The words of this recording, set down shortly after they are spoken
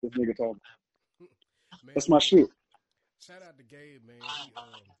This nigga told me. Man, That's my look, shit. shout out to Gabe, man.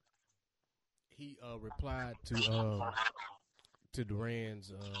 He replied to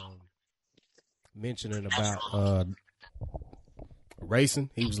Duran's mentioning about racing.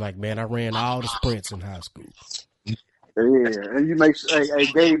 He was like, "Man, I ran all the sprints in high school." Yeah, and you make sure, hey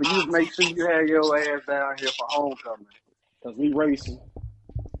Gabe, you make sure you have your ass down here for homecoming, cause we racing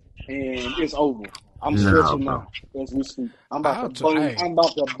and it's over. I'm No, stretching bro. now as we speak. Hey, I'm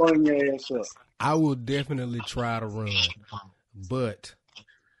about to bung your ass up. I will definitely try to run, but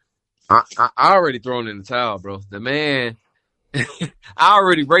I already thrown in the towel, bro. The man, I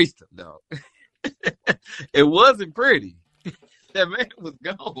already raced him, dog. It wasn't pretty. That man was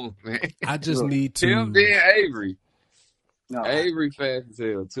gone, man. I just Look, need Him, to. then Avery. no, Avery fast as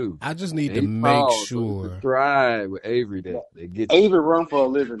hell, too. I just need And to he's make tall, so it's the sure. stride with Avery no. that gets Ava run for a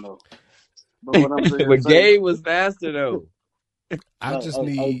living though. But you. what I'm saying, But say, Gabe was faster, though. I no, just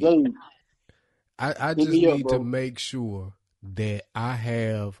hey need. Gabe, I hit just me up, need to bro. make sure that I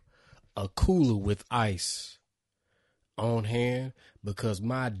have a cooler with ice on hand because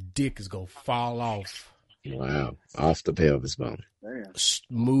my dick is gonna fall off, Wow. Off the pelvis bone. Damn.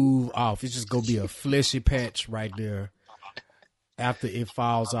 smooth off. It's just gonna be a fleshy patch right there after it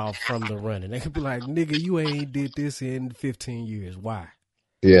falls off from the running. They could be like, "Nigga, you ain't did this in 15 years. Why?"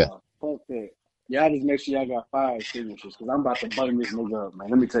 Yeah. Fuck that. Y'all just make sure y'all got 5 signatures, cause I'm about to button this nigga up, man.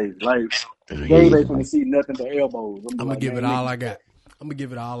 Let me tell you, like I hear Gabe ain't you. finna see nothing but elbows. I'm be I'm gonna like, give it man, all nigga, I got. I'm gonna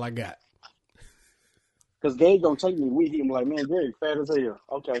give it all I got. cause Gabe gonna take me with him. Like, man, Gabe fat as hell.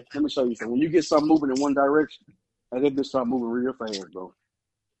 Okay, let me show you something. When you get something moving in one direction, and it just start moving real fast, bro.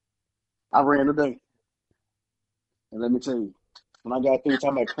 I ran today, and let me tell you, when I got through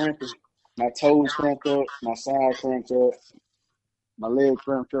talking about cramping, my toes cramped up, my side cramped up, my leg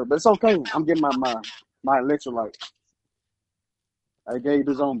cramped up, but it's okay. I'm getting my electrolyte. I gave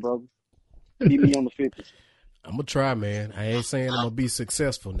his own, brother. Meet me on the 50. I'm gonna try, man. I ain't saying I'm gonna be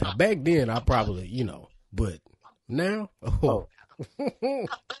successful now. Back then, I probably, but now, oh, Oh,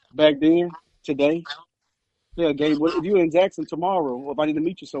 back then, today, yeah, Gabe. What if you in Jackson tomorrow? Or if I need to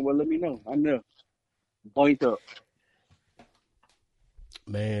meet you somewhere, let me know. I'm there. Point up.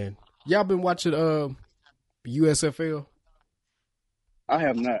 man, y'all been watching USFL, I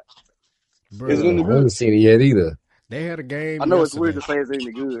have not. Is it bruh. any I haven't good? seen it yet either. They had a I game know it's weird to yesterday. say it's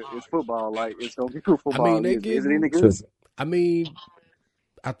any good. It's football. Like it's gonna be good I mean, football. they Is it any getting. good? I mean,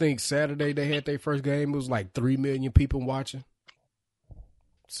 I think Saturday they had their first game. It was like 3 million people watching.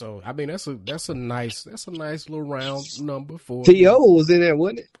 So I mean, that's a nice little round number for T.O. was in there,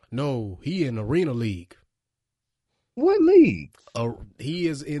 wasn't it? No, he in Arena League. What league? He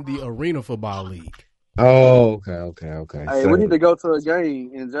is in the Arena Football League. Oh, okay. Hey, we So, need to go to a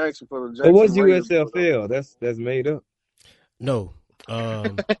game in Jackson for the but Jackson what's Raiders. Though. USFL? That's made up. No,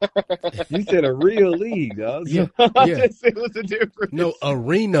 um, You said a real league, dog. yeah, So I yeah. just said what's the No, difference?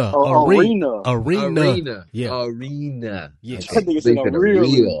 arena, Arena. arena. Yeah, Arena. yes. That Okay, nigga so said you a said a real league.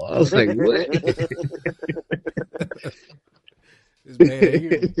 real. I was like, what? This man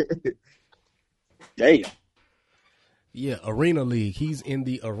here. Damn. Yeah, Arena League. He's in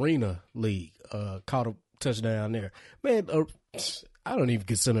the Arena League. Caught a touchdown there. Man, I don't even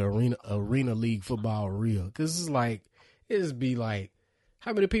consider Arena League football real because it's be like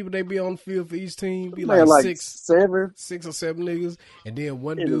how many people they be on the field for each team? Be Man, like like six, 7, six or seven niggas, and then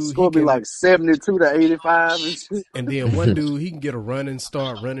one and the dude he score be can, like 72 to 85 and shit. and then one dude he can get a running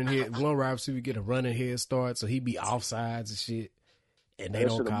start, running head. One wide receiver get a running head start, so he be offsides and shit, and they That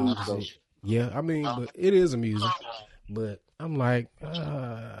don't shit a call beast the though. shit. Yeah, I mean, but it is amusing. But I'm like,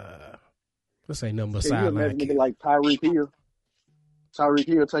 this ain't nothing but Can you sideline imagine nigga kick. like Tyreek Hill? Tyreek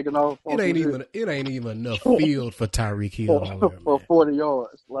Hill taking off It on ain't some shit even enough field for Tyreek Hill on there, for man. 40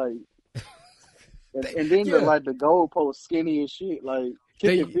 yards. Like, They, and then yeah, the goalpost skinny as shit. Like,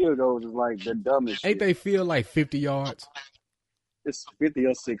 kicking they field goals is like the dumbest ain't shit. they feel like 50 yards. It's 50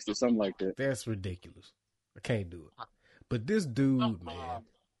 or 60, something like that. That's ridiculous. I can't do it. But this dude, man,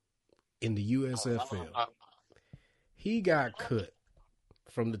 in the USFL, he got cut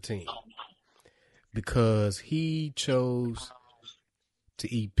from the team because he chose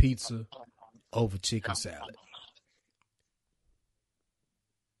to eat pizza over chicken salad.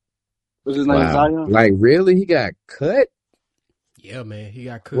 What's his name, Wow. Zion? Like, really? He got cut? Yeah, man, he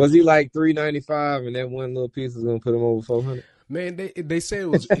got cut. Was he like $3.95 and that one little piece is gonna put him over 400? Man, they say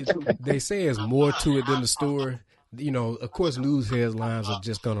they say it's more to it than the story. Of course, news headlines are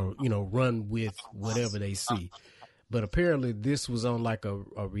just gonna run with whatever they see. But apparently, this was on like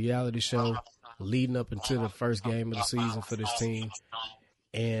a reality show leading up into the first game of the season for this team,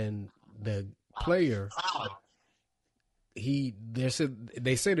 and the player they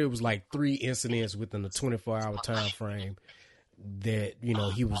said there was like 3 incidents within the 24-hour time frame that, you know,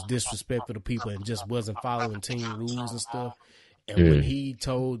 he was disrespectful to people and just wasn't following team rules and stuff. And when he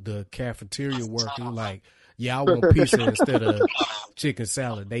told the cafeteria worker, like, yeah, I want pizza instead of chicken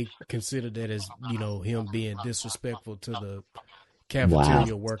salad, they considered that as, you know, him being disrespectful to the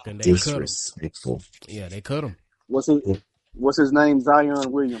cafeteria worker, and they disrespectful. cut him. Yeah, they cut him. What's his name?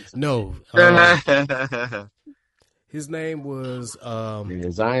 Zion Williams. No. His name was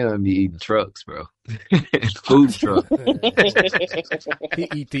Zion be eating trucks, bro. Food truck. He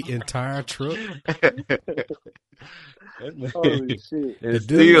eat the entire truck. Holy shit! And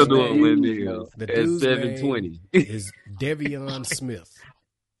still doing windmills The at dude's 720. name is Devion Smith.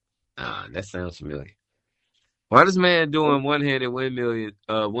 That sounds familiar. Why this man doing one-handed windmills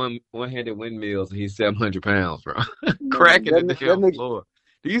and he's 700 pounds, bro? Cracking the damn floor.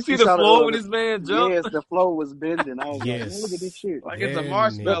 Do you see the floor when this man jumped? Yes, the floor was bending. I was like, Yes. man, look at this shit. Like it's a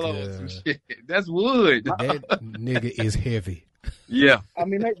marshmallow or some shit. That's wood. That nigga is heavy. Yeah. I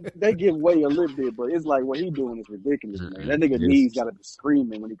mean, they give way a little bit, but it's like what he doing is ridiculous, man. That nigga knees got to be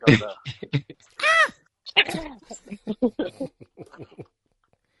screaming when he comes out.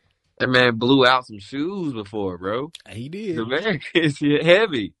 That man blew out some shoes before, bro. He did. The man is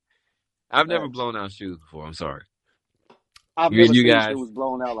heavy. I've never blown out shoes before. I'm sorry. I've never seen shit was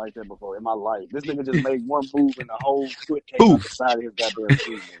blown out like that before in my life. This nigga just made one move and the whole foot came out the side of his goddamn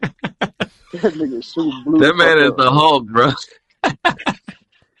shoe, man. That nigga shoe blew. That man is the Hulk, bro.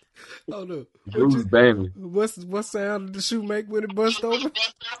 Oh no. Bruce Banner. What sound did the shoe make when it bust open?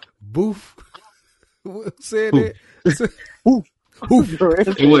 Boof. What said that? Oof.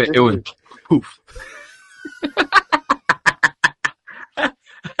 It went poof.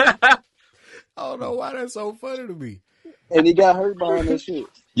 I don't know why that's so funny to me. And he got hurt behind that shit.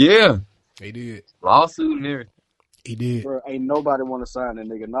 Yeah. He did. Lawsuit and everything. He did. Bro, ain't nobody want to sign that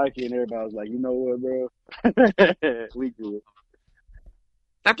nigga. Nike and everybody was like, you know what, bro? We good.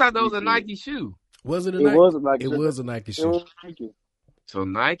 I thought that was a Nike shoe. Was it a It Nike? was a Nike It shoe. was a Nike It shoe. was Nike. So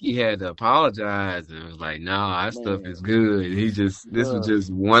Nike had to apologize and was like, "Nah, our stuff is good." This was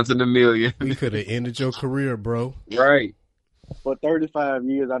just once in a million. We could have ended your career, bro. Right. For 35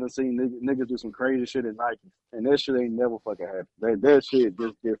 years, I done seen niggas do some crazy shit at Nike, and that shit ain't never fucking happened. That shit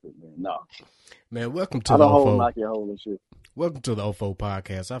just different, man. No. Man, welcome to I the don't hold OFO. Nike hole and shit. Welcome to the OFO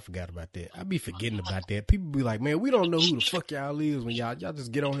podcast. I forgot about that. I be forgetting about that. People be like, man, we don't know who the fuck y'all is when y'all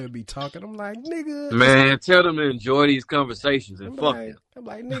just get on here and be talking. I'm like, nigga. Man, tell them to enjoy these conversations and fuck them. I'm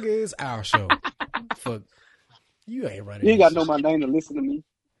like, nigga, it's our show. Fuck. You ain't running. You ain't got to know my name to listen to me.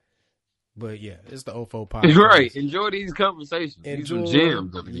 But yeah, it's the OFO podcast. Right. Enjoy these conversations. Enjoy, these are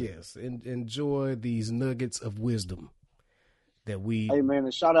gems up here. Yes. Enjoy these nuggets of wisdom that we. Hey, man,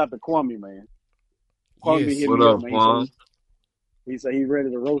 and shout out to Kwame, man. Kwame Yes. hit What me up, man. Kwame? He said he's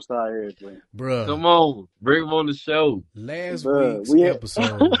ready to roast our ass, man. Bruh. Come on. Bring them on the show. Last Bruh, week's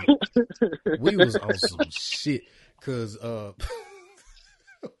episode, we was on some shit. Cause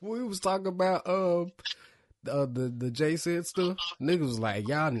we was talking about the Jay said stuff. Niggas was like,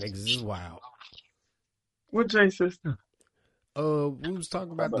 y'all niggas is wild. What Jay sister? We was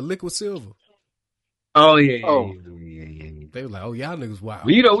talking about the liquid silver. Oh, yeah. They were like, oh, y'all niggas wild.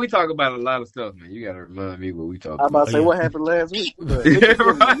 Well, you know, we talk about a lot of stuff, man. You got to remind me what we talk I'm about to say yeah. what happened last week. Yeah,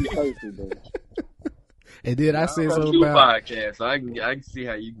 right. And then I said something two about podcasts, so I can see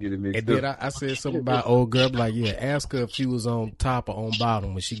how you can get it mixed and then up. I said something about old girl. Like, yeah, ask her if she was on top or on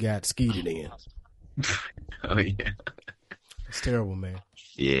bottom when she got skeeted in. Oh, yeah. It's terrible, man.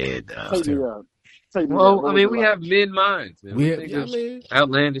 Yeah, Take me out. Take me out. Well, What I mean, was we it have mid minds, man. We We have, think yeah, of man.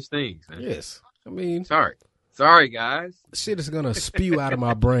 outlandish things, man. Yes, I mean, Sorry, guys. shit is gonna spew out of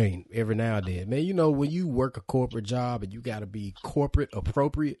my brain every now and then, man. You know, when you work a corporate job and you got to be corporate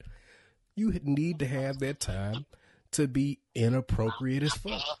appropriate, you need to have that time to be inappropriate as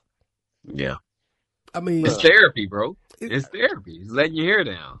fuck. Yeah. I mean, It's therapy, bro. It's therapy. It's letting your hair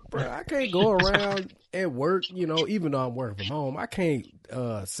down. bro, I can't go around at work, you know, even though I'm working from home, I can't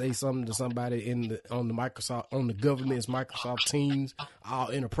say something to somebody on the government's Microsoft Teams all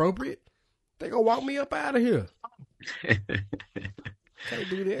inappropriate. They gonna walk me up out of here. Can't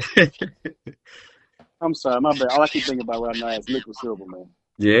do that. I'm sorry, my bad. All I keep thinking about right now is liquid silver, man.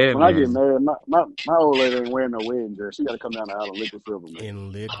 Yeah, When man. I get married, my old lady ain't wearing no wedding dress. She got to come down the aisle in liquid silver, man.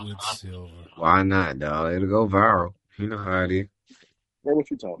 In liquid silver. Why not, dog? It'll go viral. You know how it is. That's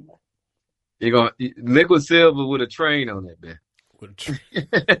what you talking about. You're going liquid silver with a train on it, man. With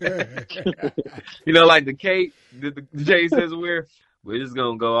a You know, like the cape that the Jay says wear. We're just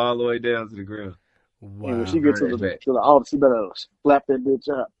gonna go all the way down to the ground. Wow. And when she gets to the altar, she better slap that bitch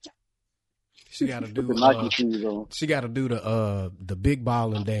up. She got to Put do the Nike shoes on. she got to do the big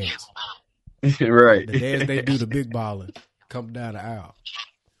balling dance. Right. The dance they do, the big balling, come down the aisle.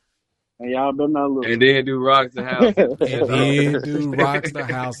 And y'all better not look. And then do rocks the house. And then do rocks the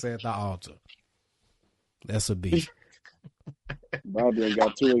house at the altar. That's a beast. Bobby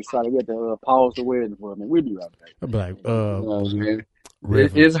got too excited. We had to pause the wedding for a minute. We'll be right back. I'm like, Oh, man.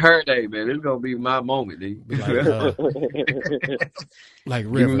 Reverend. It's her day, man. It's gonna be my moment, dude. Be like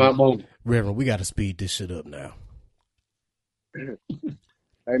Give me my moment. Reverend, we got to speed this shit up now.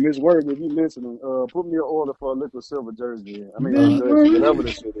 Hey, Miss Word, if you listening, put me an order for a liquid silver jersey. I mean, whatever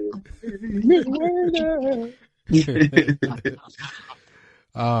this shit is. Miss Word.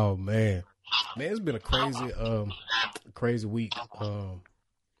 Oh man, it's been a crazy week.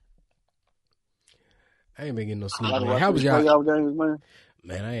 I ain't been getting no sleep. Man. How was y'all games, man?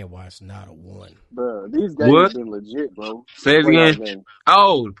 Man, I ain't watched not a one. Bro, these games been legit, bro. Say it again.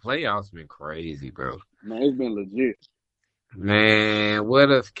 Oh, the playoffs been crazy, bro. Man, it's been legit. Man,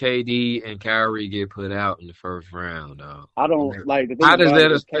 what if KD and Kyrie get put out in the first round, dog? I don't like the thing. How does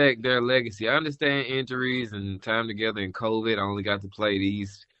that affect their legacy? I understand injuries and time together in COVID. I only got to play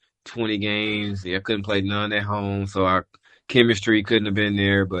these 20 games. I couldn't play none at home, so our chemistry couldn't have been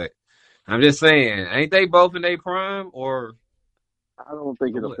there. But I'm just saying, ain't they both in their prime? Or I don't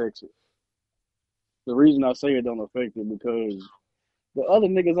think it affects it. The reason I say it don't affect it because the other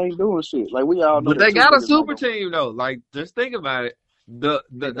niggas ain't doing shit. Like we all know. But they got a super team though. Like just think about it.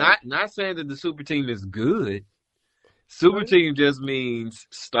 Not saying that the super team is good. Super team just means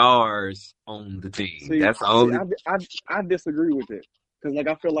stars on the team. See, that's the only. I disagree with it because like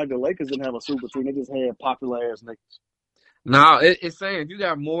I feel like the Lakers didn't have a super team. They just had popular ass niggas. No, it's saying if you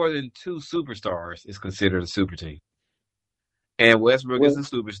got more than two superstars, it's considered a super team. And Westbrook is a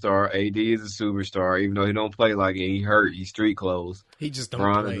superstar. AD is a superstar, even though he don't play like it. He hurt. He's street clothes. He just don't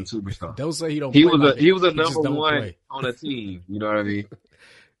Bron play. Is a superstar. Don't say he don't. He play was like he was a he number one play. on a team. You know what I mean?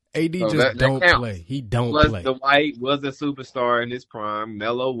 AD so just don't play. He don't Plus, play. Dwight was a superstar in his prime.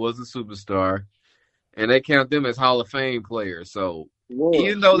 Melo was a superstar, and they count them as Hall of Fame players. So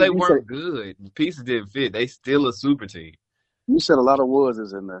even though they weren't good, the pieces didn't fit. They still a super team. You said a lot of words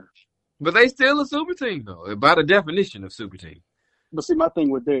is in there, but they still a super team though, by the definition of super team. But see, my thing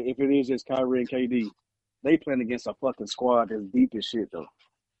with that, if it is just Kyrie and KD, they playing against a fucking squad that's deep as shit, though.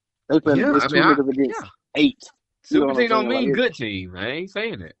 They playing against two niggas against 8. Super team don't mean good team. I ain't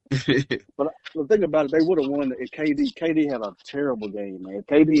saying that. But the thing about it, they would have won if KD had a terrible game, man. If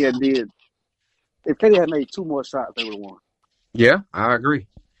KD had made 2 more shots, they would have won. Yeah, I agree.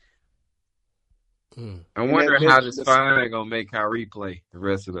 I wonder how this fine gonna make Kyrie play the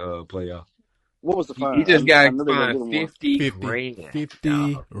rest of the playoff. What was the fine? He just got fined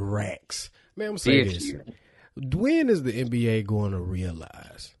 50 racks. Man, I'm saying this. When is the NBA going to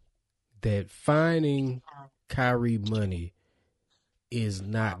realize that fining Kyrie money is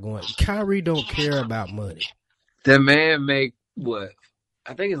not going? Kyrie don't care about money. The man make what?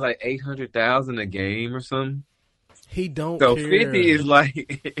 I think it's like $800,000 a game or something. He don't so care. 50 is like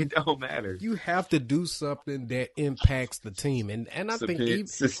it don't matter. You have to do something that impacts the team, and I think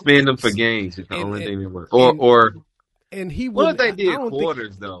suspend them for games is the only thing that works. And he what if they did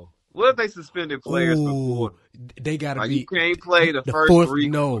quarters though? What if they suspended players for quarters? They got to be. You can't play the first fourth, 3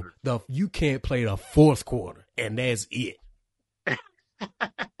 quarters. No, you can't play the fourth quarter, and that's it.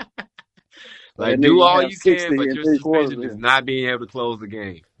 Like do all you can, but your suspension is not being able to close the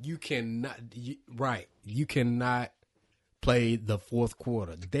game. You cannot. You cannot play the fourth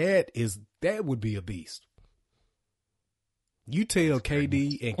quarter. That would be a beast. You tell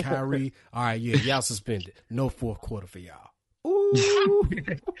KD and Kyrie, all right, yeah, y'all suspended. No fourth quarter for y'all. Ooh.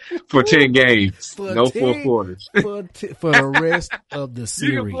 For 10 games. No 4 quarters. For the rest of the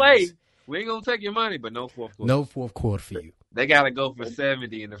series. You can play. We ain't going to take your money, but no fourth quarter. No fourth quarter for you. They got to go for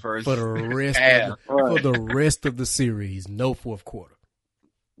 70 in the first for the rest for the rest of the series. No fourth quarter.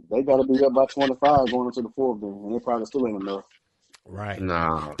 They got to be up by 25 going into the fourth game, and they probably still ain't enough. Right.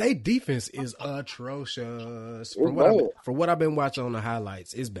 No. They defense is atrocious. For what I've been watching on the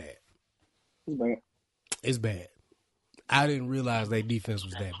highlights, it's bad. It's bad. I didn't realize their defense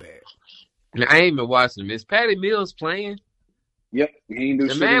was that bad. Now, I ain't been watching them. Is Patty Mills playing? Yep. He ain't do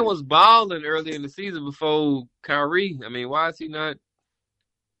the shit man either. Was balling early in the season before Kyrie. I mean, why is he not?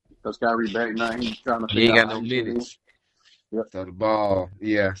 Because Kyrie back now. He's trying to he ain't got no minutes. Yep. So the ball,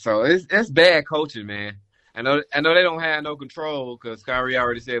 yeah. So that's bad coaching, man. I know they don't have no control because Kyrie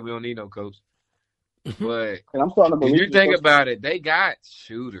already said we don't need no coach. But and I'm starting to believe if you think about it, they got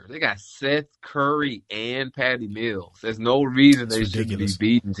shooters. They got Seth Curry and Patty Mills. There's no reason they should be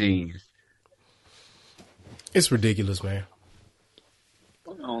beating teams. It's ridiculous, man.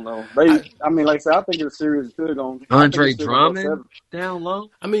 I don't know. Like I said, I think the series is still going. I think Andre it's still going to go Drummond 7. down low.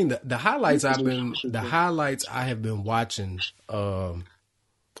 I mean, the highlights Yeah. I have been watching from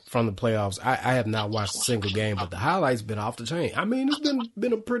the playoffs. I have not watched a single game, but the highlights been off the chain. I mean, it's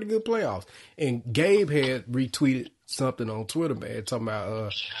been a pretty good playoffs. And Gabe had retweeted something on Twitter, man, talking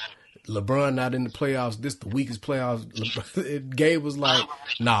about LeBron not in the playoffs. This the weakest playoffs. Gabe was like,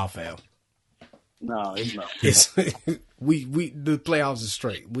 "Nah, fam. No, it's not. It's we the playoffs is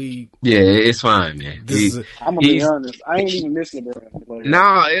straight. Yeah, it's fine, man. I'm gonna be honest. I ain't even missing LeBron.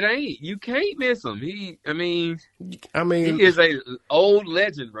 No, it ain't. You can't miss him. He is a old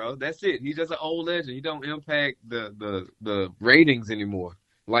legend, bro. That's it. He's just an old legend. He don't impact the ratings anymore.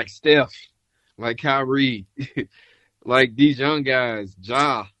 Like Steph, like Kyrie, like these young guys,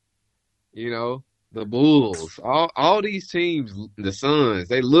 Ja. The Bulls, all these teams, the Suns,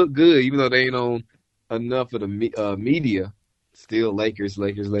 they look good even though they ain't on enough of the media. Still Lakers.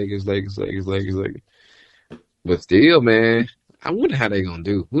 But still, man, I wonder how they gonna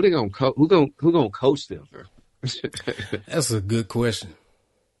do. Who gonna coach them? That's a good question.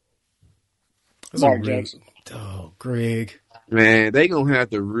 Mark Jackson. Oh, Greg. Man, they gonna have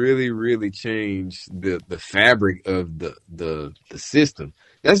to really, really change the fabric of the system.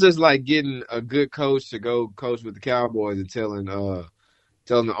 That's just like getting a good coach to go coach with the Cowboys and telling the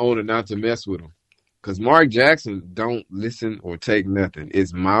owner not to mess with him. Because Mark Jackson don't listen or take nothing.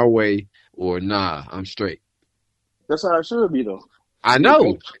 It's my way or nah, I'm straight. That's how it should be, though. I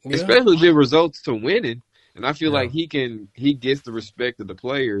know, especially the results to winning. And I feel like he gets the respect of the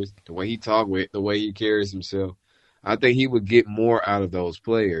players, the way he talk with, the way he carries himself. I think he would get more out of those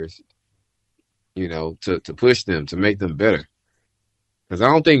players, to push them, to make them better. Because I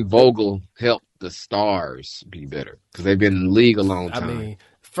don't think Vogel helped the stars be better because they've been in the league a long time. I mean,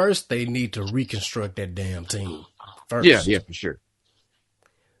 first they need to reconstruct that damn team. First. Yeah, for sure.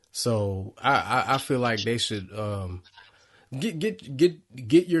 So I feel like they should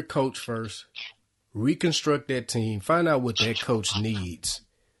get your coach first, reconstruct that team, find out what that coach needs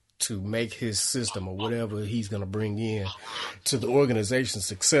to make his system or whatever he's going to bring in to the organization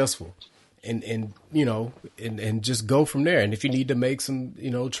successful. And just go from there. And if you need to make some,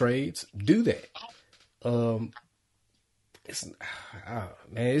 trades, do that. It's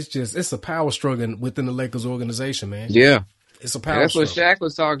a power struggle within the Lakers organization, man. Yeah. It's a power struggle. That's what Shaq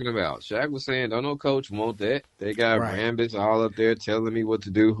was talking about. Shaq was saying, don't no coach want that. They got Rambis all up there telling me what to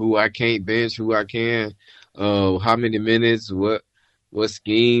do, who I can't bench, who I can, how many minutes, what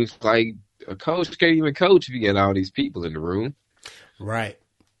schemes. Like, a coach can't even coach if you get all these people in the room. Right.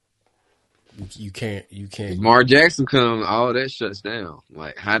 You can't. If Mark Jackson comes, all that shuts down.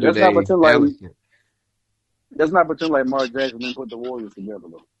 Like, how do That's they? That's not pretend like Mark Jackson didn't put the Warriors together,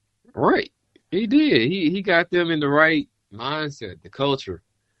 though. Right, he did. He got them in the right mindset, the culture,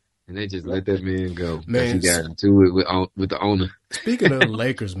 and they just let that man go. Man, he got into it with the owner. Speaking of the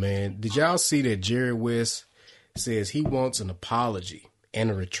Lakers, man, did y'all see that Jerry West says he wants an apology and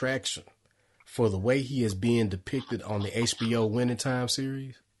a retraction for the way he is being depicted on the HBO Winning Time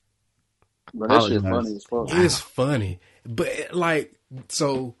series? But that shit funny as fuck. It's funny. But,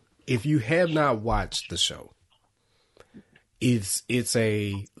 so if you have not watched the show, it's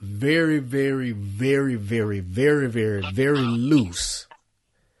a very, very, very, very, very, very, very loose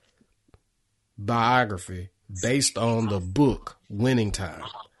biography based on the book Winning Time.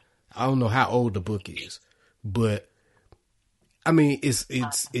 I don't know how old the book is, but I mean, it's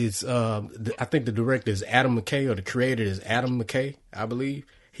I think the director is Adam McKay, or the creator is Adam McKay, I believe.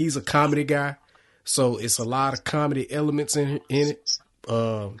 He's a comedy guy, so it's a lot of comedy elements in it.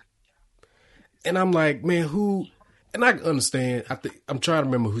 And I'm like, man, who? And I can understand. I'm trying to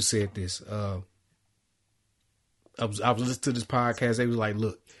remember who said this. I was listening to this podcast. They was like,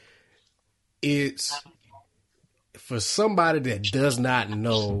 look, it's for somebody that does not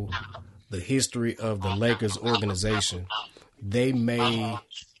know the history of the Lakers organization. They may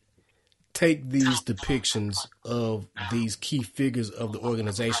take these depictions of these key figures of the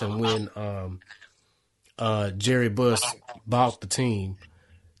organization when Jerry Buss bought the team.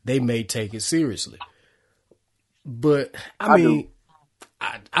 They may take it seriously, but I mean,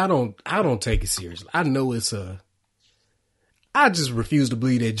 I don't take it seriously. I know I just refuse to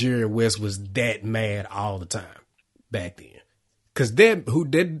believe that Jerry West was that mad all the time back then. Cause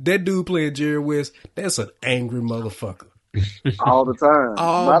that dude playing Jerry West, that's an angry motherfucker. All the time.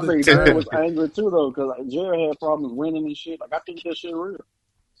 I think Jerry was angry too, though, because Jerry had problems winning and shit. Like, I think that shit real.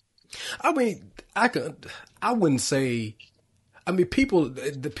 I mean, I wouldn't say. I mean,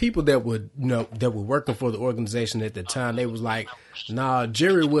 the people that were that were working for the organization at the time, they was like, nah,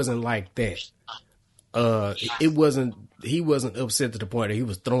 Jerry wasn't like that. It wasn't. He wasn't upset to the point that he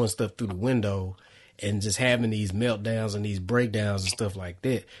was throwing stuff through the window and just having these meltdowns and these breakdowns and stuff like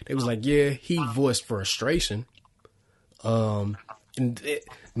that. It was like, yeah, he voiced frustration. Now,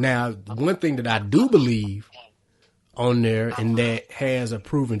 one thing that I do believe on there and that has a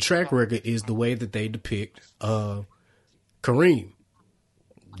proven track record is the way that they depict Kareem.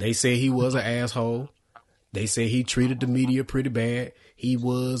 They say he was an asshole. They say he treated the media pretty bad. He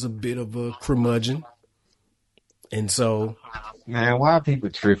was a bit of a curmudgeon. And so, man, why are people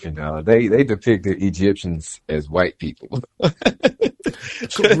tripping, dog? They depicted Egyptians as white people.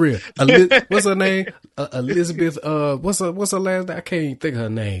 for real. What's her name? Elizabeth. What's her last name? I can't even think of her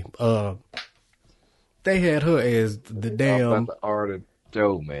name. They had her as the damn. About the art of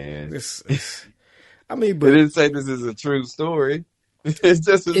Joe, man. I mean, but they didn't say this is a true story. It's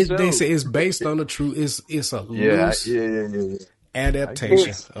just a joke. They say it's based on the true. It's a loose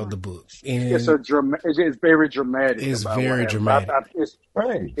adaptation of the book. And it's very dramatic. It's very dramatic.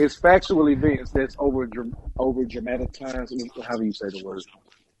 It's factual events that's over dramatized. How do you say the word?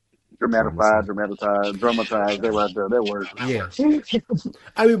 Dramatized. They're right there. That word. Yeah.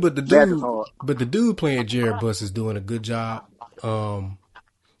 I mean, but the dude playing Jared Buss is doing a good job.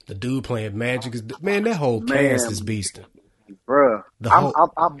 The dude playing Magic is that whole cast is beasting. Bruh,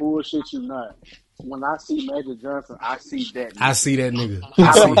 I bullshit you not. When I see Magic Johnson, I see that nigga. I see that nigga.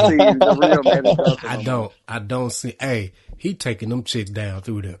 I don't see the real Magic Johnson. I don't see. Hey, he taking them chicks down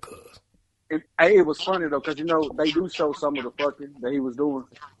through there, cuz. It was funny though, because they do show some of the fucking that he was doing,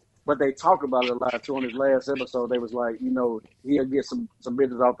 but they talk about it a lot too. On his last episode, they was like, he'll get some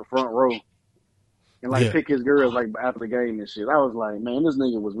bitches off the front row and pick his girls after the game and shit. I was like, man, this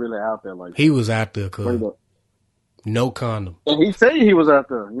nigga was really out there. Like, he was out there, cuz. No condom. And he said he was out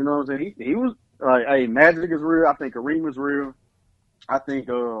there. You know what I'm saying? He was like, hey, Magic is real. I think Kareem is real. I think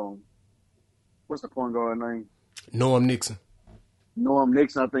what's the point guard name? Norm Nixon.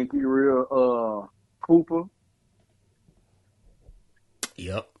 I think he real. Cooper.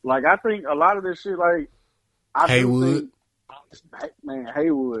 Yep. Like, I think a lot of this shit, Haywood.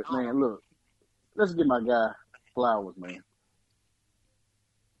 Haywood, man, look. Let's get my guy flowers, man.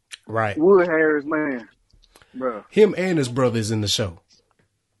 Right. Wood Harris, man. Bro. Him and his brother is in the show.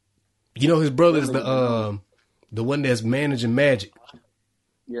 His brother is the one that's managing Magic.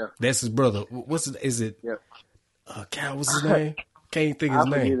 Yeah. That's his brother. What's it? Is it? Yeah. God, what's his name? Can't think of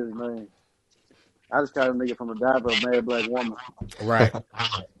his name. His name. I just got a nigga from the diver of Mad Black Woman. Right.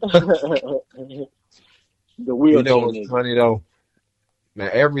 The wheel. What's funny though? Now,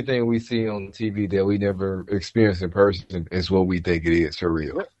 everything we see on TV that we never experience in person is what we think it is for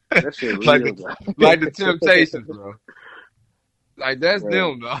real. That shit real, like the Temptations, bro. Like, that's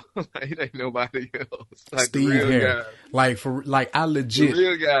them, though. It ain't nobody else. Like, Steve the real Harris. guys. I legit. The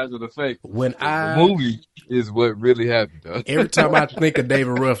real guys are the fake. The movie is what really happened, though. Every time I think of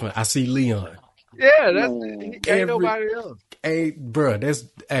David Ruffin, I see Leon. Yeah, ain't nobody else. Hey, bro,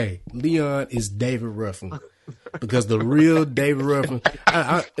 Leon is David Ruffin. Because the real David Ruffin,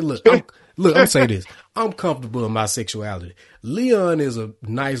 look, I'm gonna say this. I'm comfortable in my sexuality. Leon is a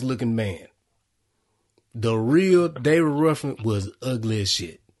nice looking man. The real David Ruffin was ugly as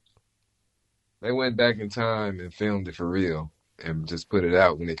shit. They went back in time and filmed it for real and just put it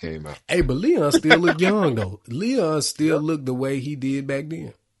out when it came out. Hey, but Leon still looked young though. Leon still looked the way he did back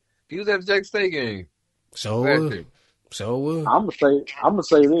then. He was at the Jack State game. So was. I'm gonna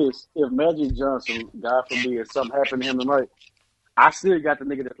say this: if Magic Johnson, God forbid, if something happened to him tonight, I still got the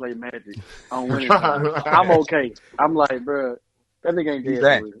nigga that played Magic on winning time. I'm okay. I'm like, bro, that nigga ain't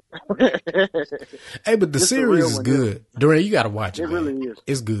dead. Hey, but the series is good. Durant, you gotta watch it. It really is.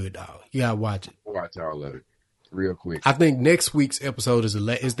 It's good, dog. You gotta watch it. Watch all of it real quick. I think next week's episode is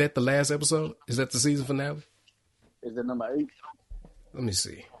that the last episode? Is that the season finale? Is it number 8? Let me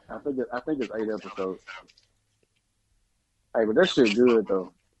see. I think it's 8 episodes. Hey, but that shit good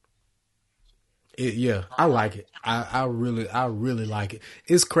though. Yeah, I like it. I really like it.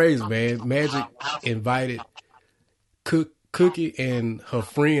 It's crazy, man. Magic invited Cookie and her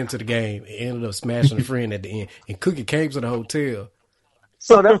friend to the game and ended up smashing the friend at the end. And Cookie came to the hotel.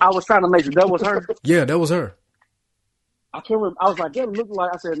 So I was trying to make sure that was her. Yeah, that was her. I can't remember. I was like, that looked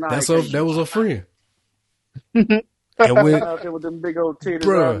like. I said, nah. That was her friend. And when out there with them big old titties,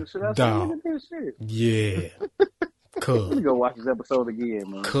 bruh, I dog. Shit. Yeah. Let me go watch this episode again,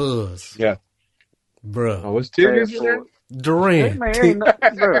 man. Yeah. Bruh. Oh, what's titties in there? Durant. Man,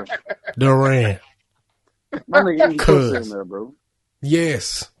 bruh. Durant. My nigga ain't pussy in there, bro.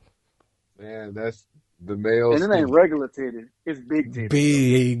 Yes. Man, that's the male. And it ain't regular titties. It's big titties.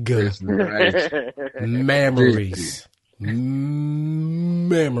 Big. Memories.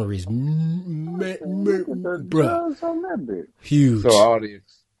 Memories. Look at the Bruh. drugs on that bitch. Huge. So,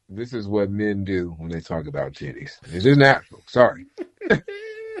 audience, this is what men do when they talk about titties. It's just natural. Sorry.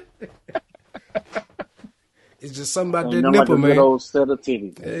 It's just something about Ain't that nothing like nipple, a good man. old set of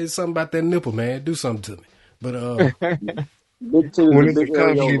titties. Man. It's something about that nipple, man. Do something to me. But Big titties When and it's big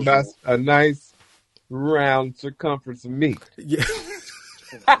accompanied by areolas. a nice round circumference of meat. yeah.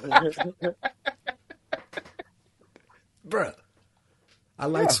 Bruh. I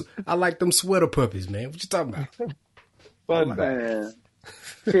like them sweater puppies, man. What you talking about? Fun back. Man,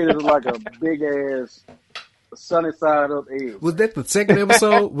 titties are like a big ass sunny side up egg. Was that the second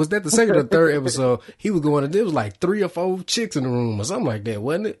episode? Was that the second or third episode? He was going, there was like 3 or 4 chicks in the room or something like that,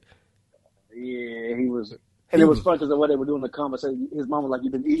 wasn't it? Yeah, he was. And it was fun because of what they were doing the conversation. His mom was like, "You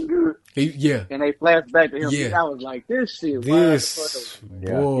been eating good?" Yeah. And they flashed back to him. Yeah. I was like, "This shit, This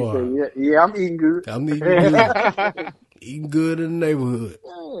boy. He said, yeah, I'm eating good. I'm eating good. Eating good in the neighborhood.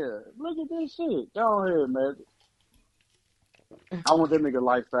 Yeah, look at this shit. Go ahead, man. I want that nigga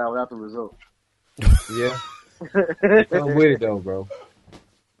lifestyle without the result. Yeah. I'm with it though, bro.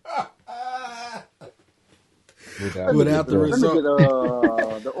 Without the Let me result.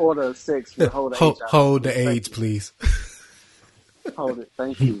 get the order of 6 with hold the H. Hold the AIDS, please. Hold it.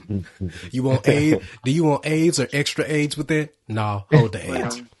 Thank you. You want AIDS? Do you want AIDS or extra AIDS with that? No, hold the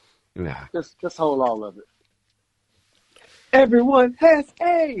AIDS. Nah. Just hold all of it. Everyone has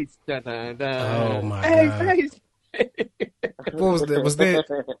AIDS. Dun, dun, dun. Oh my AIDS, God. AIDS. What was that? Was that?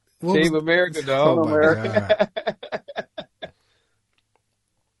 What Team was, America, dog. oh my God.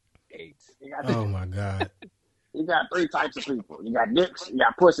 AIDS. Oh my God. You got 3 types of people. You got dicks, you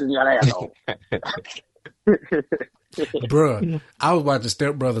got pussy, and you got asshole. Bruh, I was watching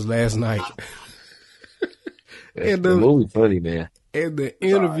Step Brothers last night. And the movie funny, man. And the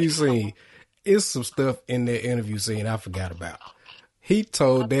interview scene, it's some stuff in that interview scene I forgot about. He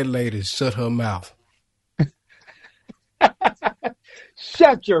told that lady to shut her mouth.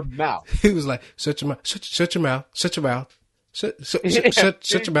 Shut your mouth. He was like, shut your mouth, shut your mouth, shut your mouth,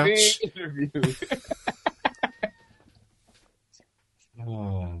 shut your mouth. Interview.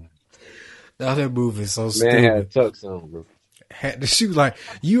 Oh, that movie is so Man stupid. had a tux on, bro. She was like,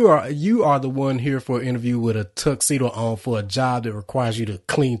 you are the one here for an interview with a tuxedo on for a job that requires you to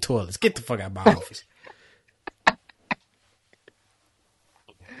clean toilets. Get the fuck out of my office.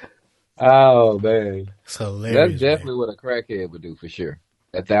 Oh man, It's hilarious. that's definitely what a crackhead would do for sure.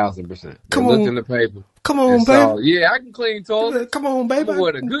 1,000%. Come Looked on. in the paper. Come on, and baby. saw, yeah, I can clean toilets. Come on, baby. I'm gonna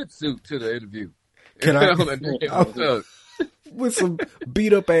wear a good suit to the interview. Can I- On a damn tux. With some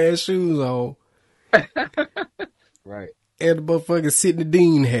beat up ass shoes on Right. and the motherfucking Sidney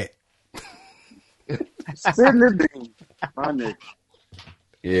Dean hat. Sidney Dean. My nigga.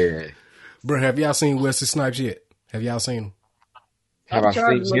 Yeah. Bro, have y'all seen Wesley Snipes yet? Have y'all seen him? Have I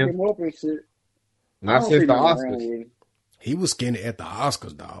tried to seen look him? him up and shit. I Not don't since see the nothing wrong Oscars. with him. He was skinny at the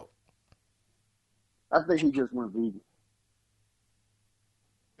Oscars, dog. I think he just went vegan.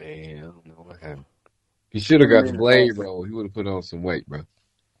 Man, I don't know what happened. He should have got the Man, Blade awesome. role. He would have put on some weight, bro.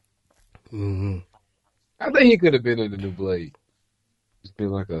 Mm-hmm. I think he could have been in the new Blade. Just been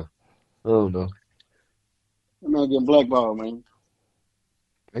like a, I don't know. That man getting blackballed, man.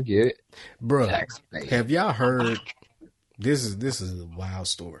 I get it. Bro, Taxpayer. have y'all heard? This is a wild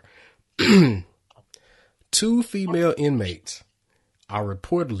story. 2 female inmates are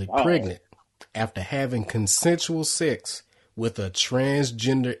reportedly pregnant after having consensual sex with a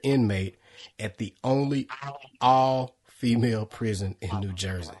transgender inmate at the only all-female prison in New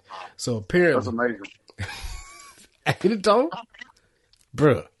Jersey. So That's apparently, amazing. ain't it though?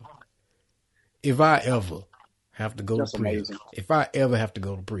 Bruh, if I ever have to go That's to prison, amazing. if I ever have to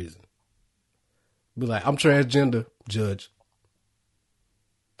go to prison, be like, I'm transgender, judge.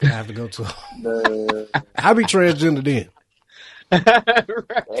 I have to go to. I'll be transgender then. Right.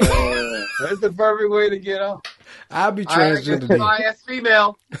 That's the perfect way to get off. I'll be transgender then. As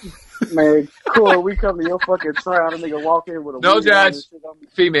female. Man, cool. We come to your fucking trial and nigga walk in with a No wig on judge. and shit on me.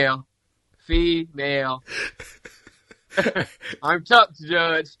 Female. I'm tucked,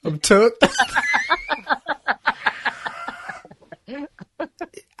 Judge. I'm tucked.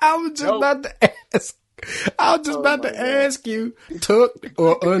 I was just about to ask. I was just about to ask you, tucked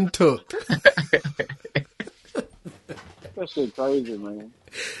or untucked? That shit crazy, man.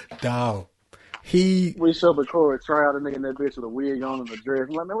 Dog. We show the court trial the nigga in that bitch with a wig on and a dress.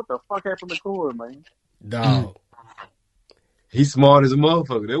 I'm like, man, what the fuck happened to court, man? Dog. He's smart as a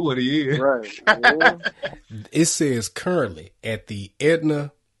motherfucker. That's what he is. Right. Yeah. It says currently at the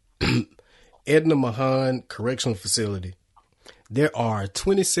Edna Mahan Correctional Facility, there are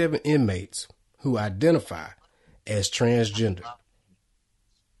 27 inmates who identify as transgender.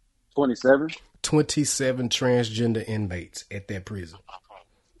 27. 27 transgender inmates at that prison.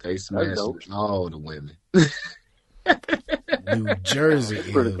 They smashed all the women. New Jersey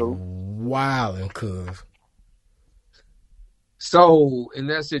is cool. wildin', cuz. So in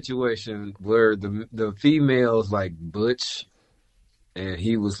that situation where the female's like butch and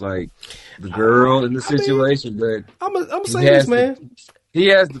he was like the girl in the situation, but I'm gonna say this, man. He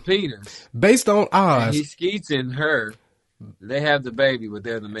has the penis. Based on Oz. And he skeets in her. They have the baby, but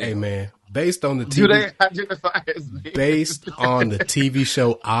they're the male. Hey, man. Based on the TV. Do they identify as male? Based on the TV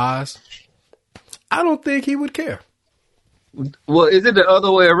show Oz, I don't think he would care. Well, is it the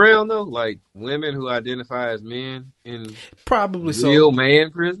other way around, though? Like women who identify as men in probably real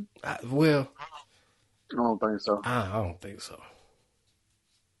man prison? Well, I don't think so. I don't think so.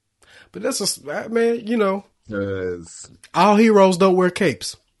 But that's man, you know. All heroes don't wear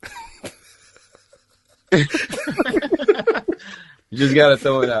capes. You just gotta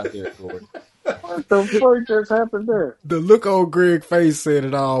throw it out there, Corey. What the fuck just happened there? The look on Greg's face said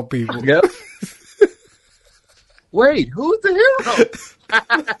it all, people. Yep. Wait, who's the hero?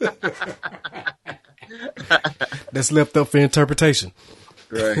 That's left up for interpretation.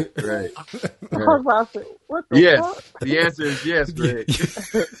 Right. What the yes, fuck? the answer is yes, Greg.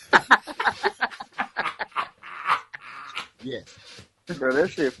 Yes. Bro, that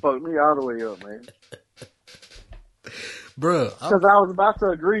shit fucked me all the way up, man. Bruh. Because I was about to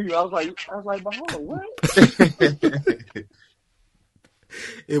agree. I was like, but hold on, what?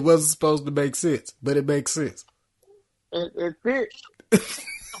 It wasn't supposed to make sense, but it makes sense. It fit.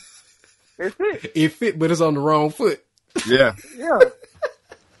 It fit. It fit, but it's on the wrong foot. Yeah. Yeah.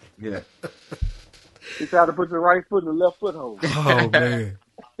 Yeah. You try to put the right foot in the left foothold. Oh man.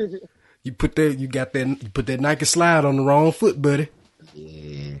 You put that Nike slide on the wrong foot, buddy.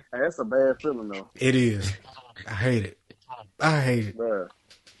 Yeah. Hey, that's a bad feeling though. It is. I hate it. Bruh.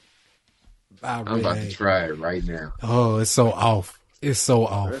 I'm about to try it right now. Oh, it's so off. It's so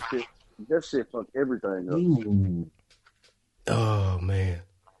off. That shit fucked everything up. Ooh. Oh man.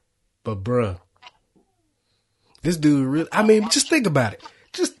 But bruh, this dude really, I mean, just think about it.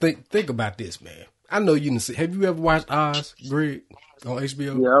 Just think about this, man. I know you didn't see. Have you ever watched Oz, Greg, on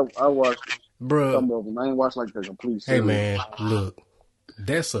HBO? Yeah, I watched bruh. some of them. I ain't watched like the complete series. Hey man, look,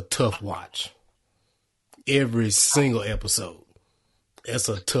 that's a tough watch. Every single episode. That's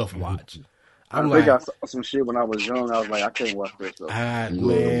a tough watch. I think I saw some shit when I was young. I was like, I can't watch this stuff.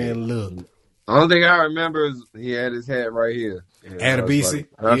 Man, look. The only thing I remember is he had his hat right here. Adabisi.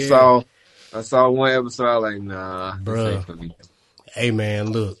 I saw one episode. I was like, nah, bruh. this ain't for me. Hey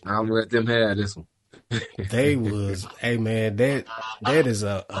man, look. I'm gonna let them have this one. They was, hey man, that is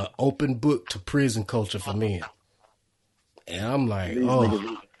a open book to prison culture for men. And I'm like,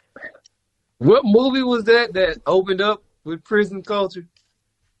 oh. What movie was that opened up with prison culture?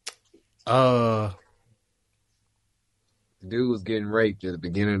 The dude was getting raped at the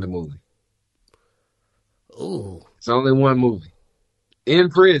beginning of the movie. Ooh. It's only one movie. In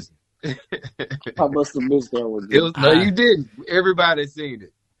prison. I must have missed that one. No, you didn't. Everybody's seen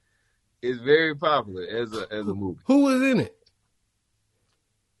it. It's very popular as a movie. Who was in it?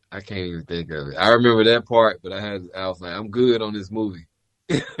 I can't even think of it. I remember that part, but I was like, I'm good on this movie.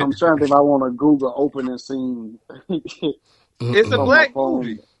 I'm trying to think if I want to Google opening scene. It's a black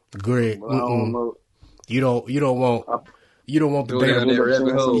movie. Greg, I don't know. You don't want the data.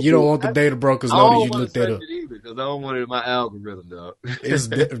 You don't want the data brokers know that you looked that up. Because I don't want it in my algorithm, dog. It's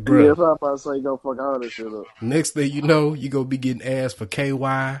bro. Yeah, if I say go fuck all this shit up. Next thing you know, you gonna be getting asked for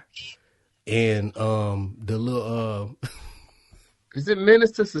KY and the little Is it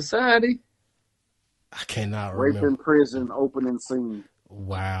Menace to Society? I cannot remember. Rape in prison opening scene.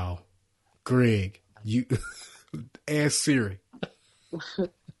 Wow, Greg, you ask Siri.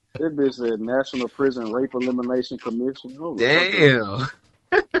 That bitch said National Prison Rape Elimination Commission. Oh, damn.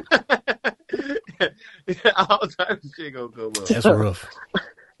 All types of shit gonna come up. That's rough.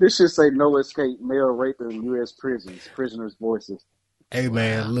 This should say no escape, male rape in U.S. prisons, prisoners' voices. Hey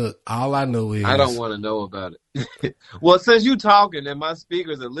man, look, all I know is I don't want to know about it. Well, since you talking and my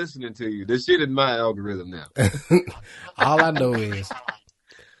speakers are listening to you, this shit is my algorithm now. All I know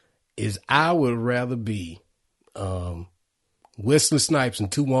is I would rather be Wesley Snipes and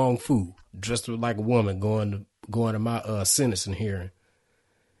Tu Wong Fu dressed like a woman going to my sentencing hearing.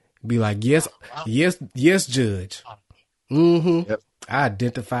 Be like, yes, judge. Mm-hmm. Yep. I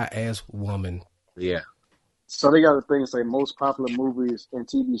identify as woman. Yeah. So they got a thing say most popular movies and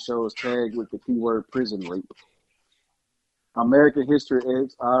TV shows tagged with the keyword prison rape. American History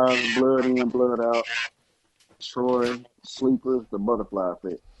X, Oz, Blood In, Blood Out, Troy, Sleepers, The Butterfly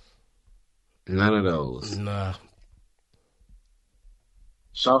Effect. None of those. Nah.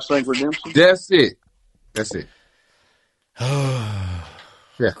 Shawshank Redemption. That's it. That's it.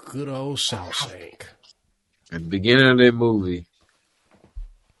 Yeah. Good old Shawshank. At the beginning of that movie.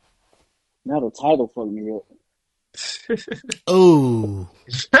 Now the title fucked me up. Oh.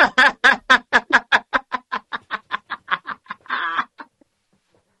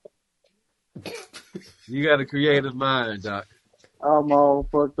 You got a creative mind, Doc. I'm all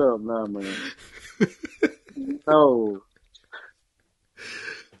fucked up now, man. No.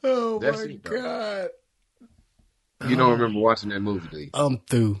 Oh That's my it, though. God. You don't remember watching that movie, do you? I'm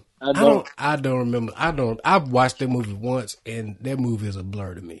through. I don't. I don't remember. I've watched that movie once, and that movie is a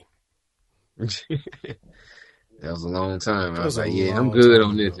blur to me. That was a long time. I was That was like, a yeah, I'm long good time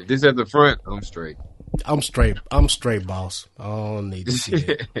on this. ago. If this at the front, I'm straight. I'm straight, boss. I don't need to see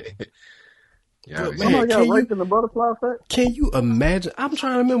it. Yeah, But, man, Somebody got can you- raped in the butterfly effect? Can you imagine? I'm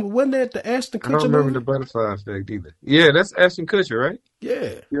trying to remember. Wasn't that the Ashton I don't Kutcher remember movie? the butterfly effect either. Yeah, that's Ashton Kutcher, right?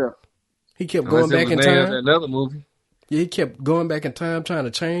 Yeah. Yeah. He kept Unless going it back was in named time. another movie. Yeah, he kept going back in time trying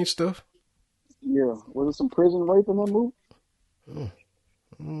to change stuff. Yeah. Was it some prison rape in that movie?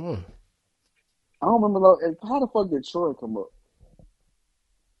 Mm. I don't remember. How the fuck did Troy come up?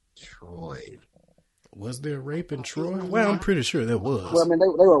 Troy. Was there rape in Troy? Well, I'm pretty sure there was. Well, I mean, they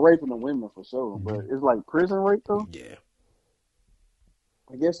were raping the women for sure, but it's like prison rape, though? Yeah.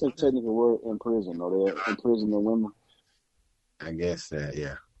 I guess they technically were in prison, though. They're imprisoning the women. I guess that,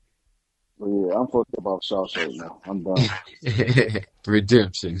 yeah. But yeah, I'm fucked up off Shawshank now. I'm done.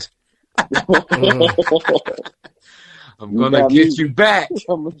 Redemption. Mm. I'm You gonna got get me. you back.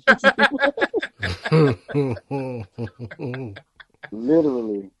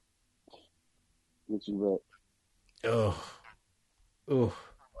 Literally. Get you Oh. Oh.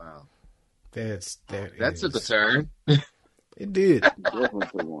 Wow. That That took a turn. It did. back. Definitely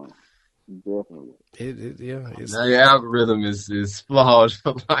took one. Definitely. Yeah. It's, Now your algorithm is flawed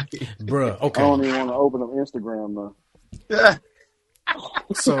for life. bruh, I okay. don't even want to open up Instagram now.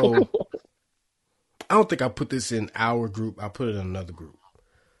 So I don't think I put this in our group. I put it in another group.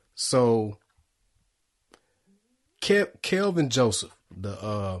 So Kelvin Joseph,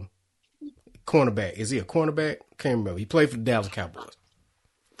 the cornerback. Is he a cornerback? Can't remember. He played for the Dallas Cowboys.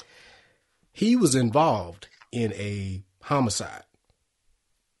 He was involved in a homicide.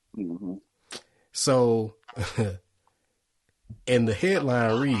 Mm-hmm. So, and the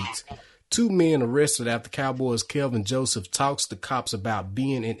headline reads, 2 men arrested after Cowboys Kelvin Joseph talks to cops about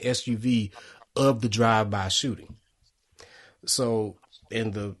being in SUV of the drive-by shooting. So,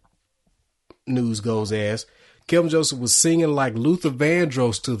 and the news goes as, Kelvin Joseph was singing like Luther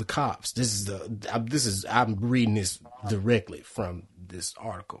Vandross to the cops. I'm reading this directly from this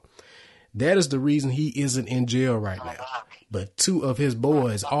article. That is the reason he isn't in jail right now. But 2 of his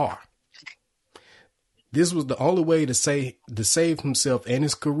boys are. This was the only way to save himself and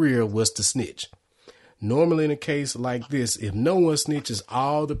his career was to snitch. Normally in a case like this, if no one snitches,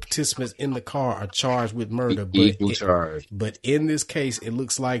 all the participants in the car are charged with murder. Equal charge. But in this case, it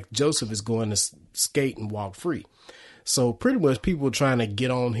looks like Joseph is going to skate and walk free. So pretty much people are trying to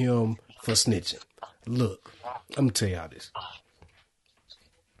get on him for snitching. Look, I'm going to tell y'all this.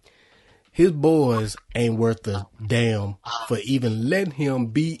 His boys ain't worth a damn for even letting him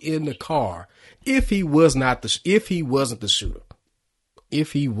be in the car if he wasn't the shooter.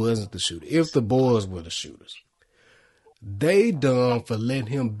 If the boys were the shooters. They done for letting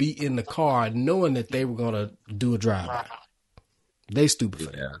him be in the car knowing that they were going to do a drive-by. They stupid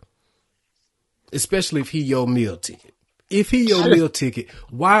for that. Yeah. Especially if he your meal ticket. If he your meal ticket,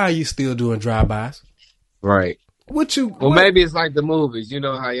 why are you still doing drive-bys? Right. Maybe it's like the movies. You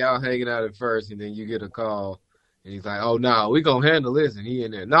know how y'all hanging out at first and then you get a call and he's like, oh, no, we going to handle this. And he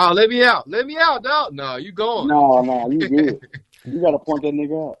in there. No, let me out, dog. No, you going. No, you good. You got to point that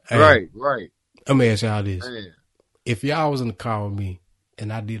nigga out. Hey, Right. Let me ask y'all this. Man. If y'all was in the car with me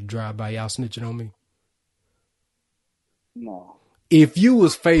and I did a drive-by, y'all snitching on me? No. If you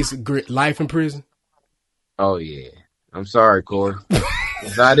was facing life in prison? Oh, yeah. I'm sorry, Corey.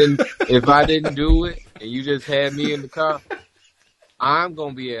 If I didn't do it and you just had me in the car, I'm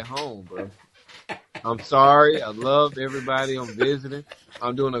going to be at home, bro. I'm sorry. I love everybody I'm visiting.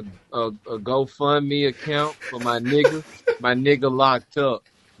 I'm doing a GoFundMe account for my nigga. My nigga locked up.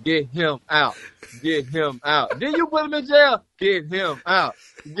 Get him out. Get him out. Then you put him in jail. Get him out.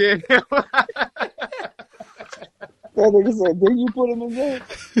 Get him out. That nigga said, did you put him in jail?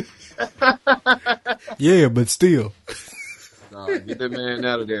 Yeah, but still. No, get that man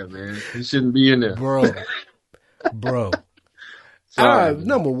out of there, man. He shouldn't be in there. Bro. Sorry,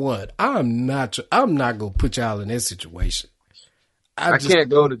 Number one, I'm not going to put y'all in that situation. I can't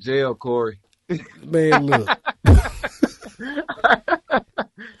go to jail, Corey. Man, look.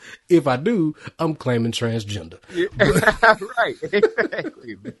 If I do, I'm claiming transgender. Yeah. Right,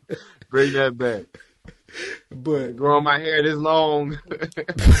 exactly. Bring that back. But Growing my hair this long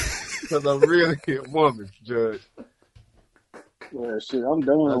because I'm really a woman, Judge. Yeah, shit, I'm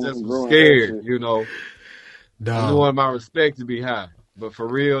done I with just was growing hair scared, shit. you know. I dog, knew want my respect to be high, but for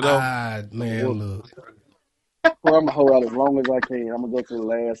real though, I'm a man, woman. look. Well, I'm gonna hold out as long as I can. I'm gonna go to the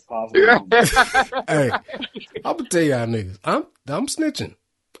last possible moment. Hey, I'm gonna tell y'all niggas, I'm snitching.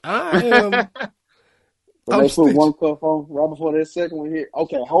 I am. When I'm they put one snitching. cuff on right before that second one hit,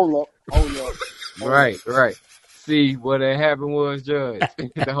 okay, hold up. Right. See, what had happened was, Judge,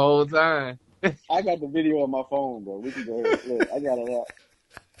 the whole time. I got the video on my phone, bro. We can go ahead. Look, I got it out.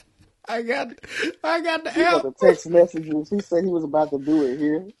 I got the He got app. the text messages. He said he was about to do it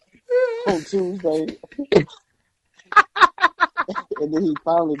here on Tuesday, and then he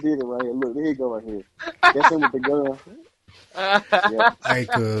finally did it right here. Look, here he go right here. That's him with the gun. Yep. Hey,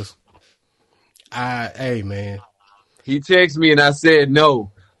 cuz. Hey, man. He texted me and I said,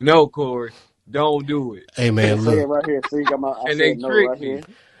 no, Corey, don't do it. Hey, It man, say it look. right here. See, I And they said no right tricked me. here.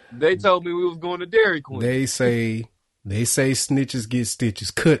 They told me we was going to Dairy Queen. They say snitches get stitches.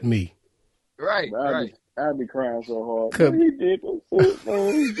 Cut me. Right. I'd be crying so hard. Cut. Man, he did this shit,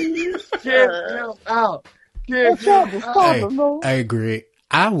 man. He did. Get him out. Get That child him was out. talking, man. Hey, Greg.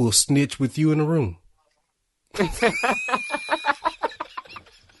 I will snitch with you in the room.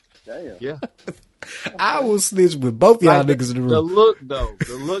 Damn. Yeah. I will snitch with both y'all niggas in the The room. look, though,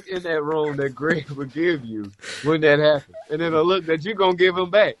 the look in that room that Greg would give you when that happens. And then the look that you're going to give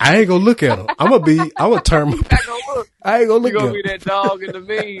him back. I ain't gonna look at him. I'm gonna turn my Not gonna look. I ain't gonna You're look going at to him. be that dog in the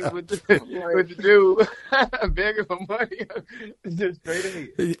meme with the dude begging for money. Just straight ahead.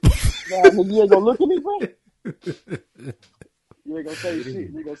 Nah, nigga, you ain't gonna look at me, bro. You ain't gonna say shit.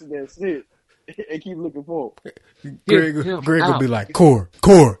 You gonna sit there and sit and keep looking for it. Greg will be like, Core.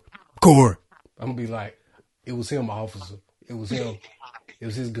 I'm gonna be like, it was him, officer. It was him. It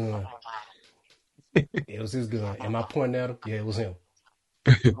was his gun. It was his gun. Am I pointing at him? Yeah, it was him.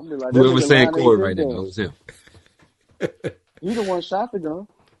 I'm gonna be like, that Whoever's nigga saying lying Corey ain't right his now gun. knows him. He the one shot the gun.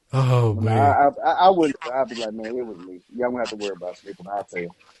 Oh, But man. I wouldn't. I'd be like, man, it was me. Y'all don't have to worry about sleeping. I'll tell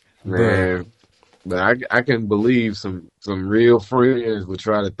you. Man. But I can believe some real friends would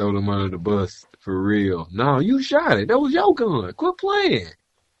try to throw them under the bus for real. No, you shot it. That was your gun. Quit playing.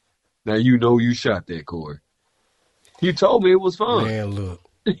 Now you know you shot that, Corey. You told me it was fun. Man, look.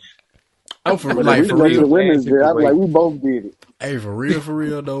 I'm for But like if for we go to the real. women's day, I'd be like, we both did it. Hey, for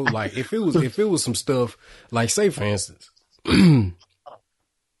real though. Like if it was some stuff, like say for instance, no,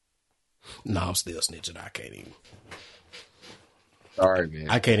 I'm still snitching. I can't even. Sorry, man.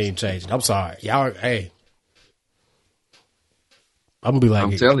 I can't even change it. I'm sorry, y'all. Hey, I'm gonna be like,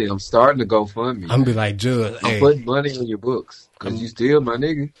 I'm telling you, I'm starting to go fund me. I'm gonna be like, Judge. I'm putting money in your books because you still my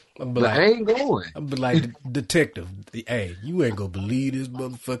nigga. But I ain't going. I'm be like, detective. Hey, you ain't gonna believe this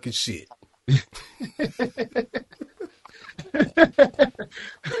motherfucking shit.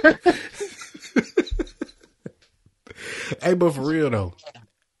 Hey, but for real though,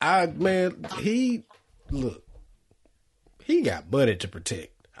 he got buddy to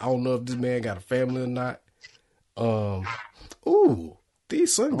protect. I don't know if this man got a family or not.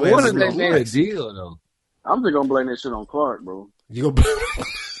 These sunglasses What if they look made nice. a deal though? I'm just gonna blame that shit on Clark, bro. You go.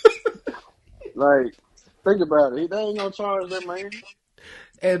 Like, think about it. They ain't gonna charge that man.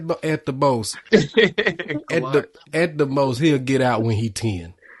 At the most, at the most, he'll get out when he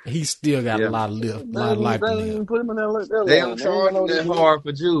 10. He still got a lot of life to They live. ain't put him in that They long. don't charge him that hard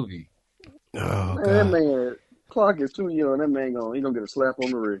for juvie. Oh Man, God, that man, Clark is too young. That man he gonna get a slap on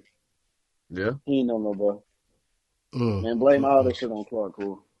the wrist. Yeah. He ain't know no better. Man, blame all that shit on Clark,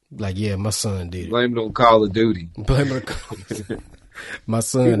 cool. like yeah, my son did it. Blame it on Call of Duty. Blame it on my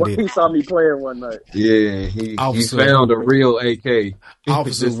son did He it. saw me playing one night. Yeah, he Officer, found a real AK.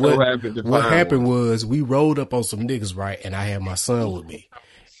 Officer, Just so happened to what find happened one. was we rolled up on some niggas, right? And I had my son with me.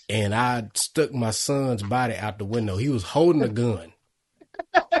 And I stuck my son's body out the window. He was holding a gun.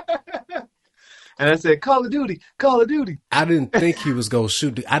 And I said, Call of Duty, Call of Duty. I didn't think he was going to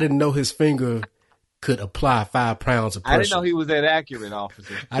shoot. I didn't know his finger could apply 5 pounds of pressure. I didn't know he was that accurate,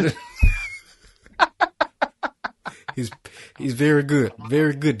 officer. I didn't. He's very good.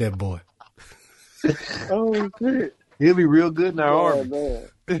 Very good, that boy. Oh, shit. He'll be real good in our army.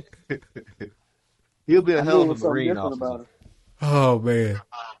 Man. He'll be a hell of a Something Marine different officer. about it. Oh, man.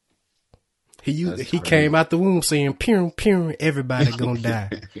 He came out the womb saying, pew, pew, everybody gonna die.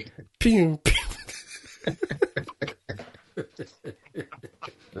 Pew, pew.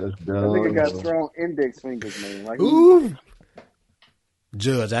 That's That nigga got strong index fingers, man. Like Ooh.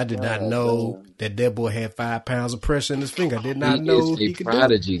 Judge, I did not know that boy had 5 pounds of pressure in his finger. I did not He know is he a could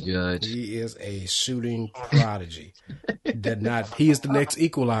prodigy, do it. Judge. He is a shooting prodigy. He is the next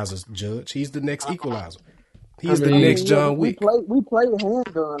equalizer, Judge. He's the next equalizer. He is the next John Wick. We play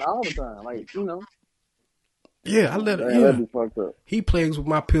handgun all the time, like you know. Yeah, I let him. That'd be fucked up. He plays with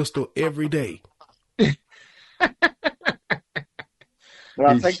my pistol every day. But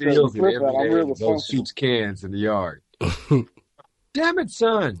I take the flip out. I'm real responsible. Shoots cans in the yard. Damn it,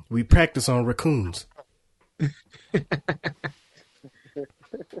 son. We practice on raccoons. Man,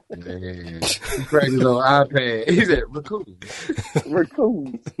 he practiced on iPad. He said raccoons.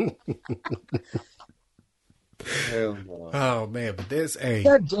 Raccoons. Hell no. Oh man, but that's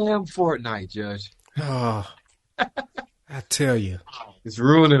that damn Fortnite, Judge. Oh, I tell you, it's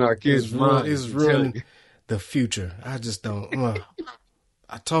ruining our kids' minds. It's ruining the future. I just don't.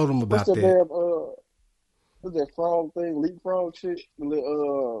 I told him about that. What's that frog thing? Leapfrog shit? The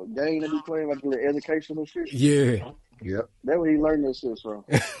little game that he playing, like the little educational shit? Yeah. Yep. That's where he learned that shit from.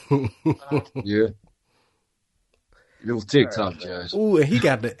 Yeah. Little TikTok, Judge. Ooh, and he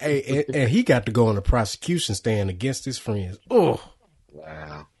got to go on the prosecution stand against his friends. Oh.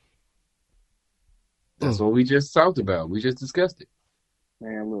 Wow. That's what we just talked about. We just discussed it.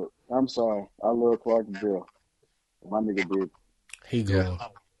 Man, look, I'm sorry. I love Clark and Bill. My nigga did. He going.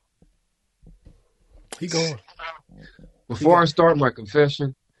 He going. Before I start my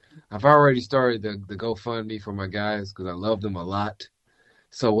confession, I've already started the GoFundMe for my guys because I love them a lot.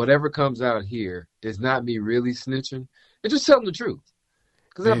 So whatever comes out here is not me really snitching. It's just telling the truth.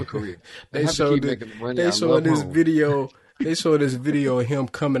 Because I have a career. They showed this video of him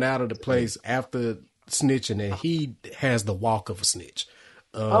coming out of the place after snitching, and he has the walk of a snitch.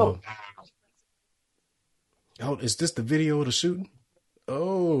 Is this the video of the shooting?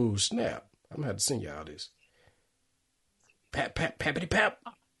 Oh, snap. I'm going to have to send y'all this. Pap, pap, pappity, pap.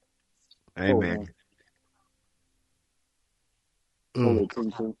 Hey, man.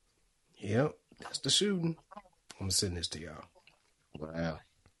 Yep, that's the shooting. I'm going to send this to y'all. Wow.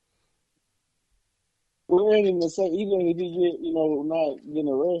 Well, ain't even say, even if he get, not getting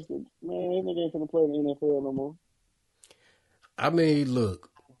arrested, man, he nigga ain't gonna play in the NFL no more. I mean, look,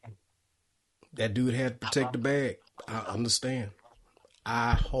 that dude had to protect the bag. I understand.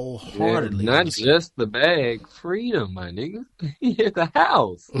 I wholeheartedly not understand. just the bag, freedom, my nigga. He hit the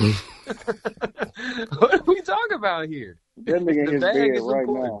house. What are we talking about here? That nigga in his bed right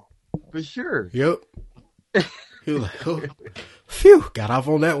now. For sure. Yep. He was like, oh, phew, got off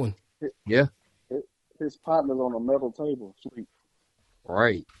on that one. Yeah. His partner's on a metal table. Sweet.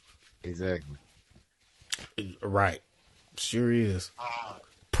 Right. Exactly. Right. Sure is.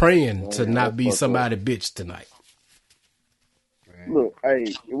 Praying to not be somebody bitch tonight. Look,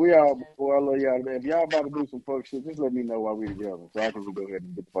 hey, we all, boy, I love y'all, man. If y'all about to do some fuck shit, just let me know while we together, so I can go ahead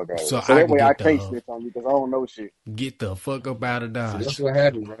and get the fuck out of here. So that way I can't snitch on you, because I don't know shit. Get the fuck up out of Dodge. So that's what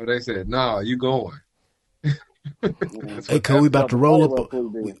happened, bro. They said, nah, you going. Hey, cuz we about to roll up.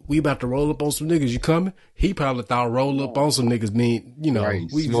 We about to roll up on some niggas. You coming? He probably thought roll up on some niggas mean, right,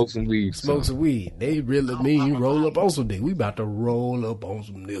 we smoke some weed. Smoke some weed. They really mean roll up on some niggas. We about to roll up on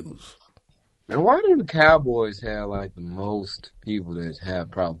some niggas. And why do the Cowboys have like the most people that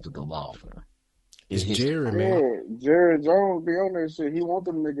have problems with the law? It's Jerry, man. Yeah, Jerry Jones be on that shit. He want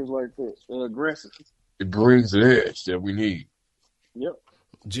them niggas like this. They're aggressive. It brings the edge that we need. Yep.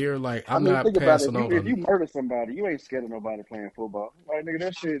 Jerry, like, I'm not passing on. If you murder somebody, you ain't scared of nobody playing football. Like, nigga,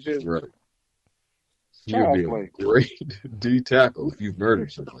 that shit just right. You'll be a great D tackle if you murder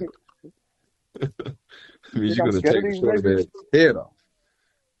somebody. You're gonna take the short man's head off.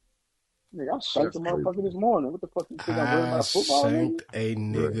 Nigga, I shanked a motherfucker this morning. What the fuck you think I'm worried about football? I shanked a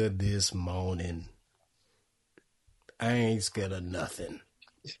nigga this morning. I ain't scared of nothing.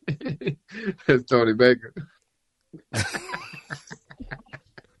 That's Tony Baker.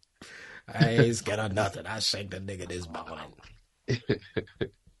 I ain't scared of nothing. I shanked a nigga this morning.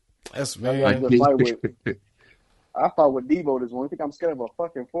 That's man. I fought with Debo this morning. You think I'm scared of a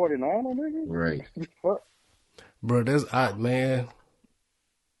fucking 49er, nigga? Right. Fuck. Bro, that's odd, man.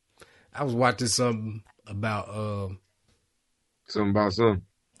 I was watching something about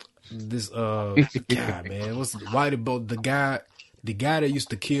this God, man. What's Whitey Bulger? The guy that used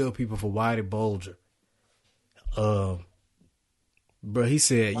to kill people for Whitey Bulger. Bro, he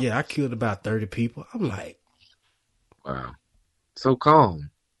said, yeah, I killed about 30 people. I'm like, wow. So calm.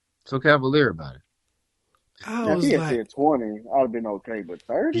 So cavalier about it. If he had said 20, I'd have been okay, but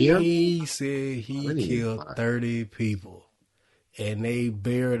 30? He said he killed 30 people. And they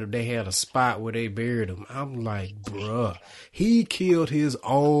buried him. They had a spot where they buried him. I'm like, bruh. He killed his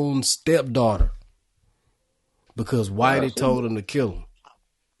own stepdaughter because Whitey told him to kill him.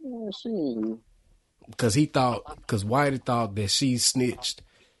 she ain't. Because Whitey thought that she snitched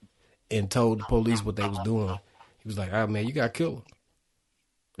and told the police what they was doing. He was like, man, you got to kill her.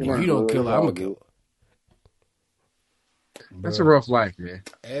 If you don't kill her, I'm going to kill her. That's a rough life, man.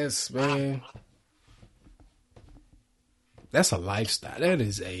 Man. That's a lifestyle. That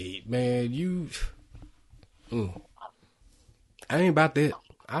is man, I ain't about that.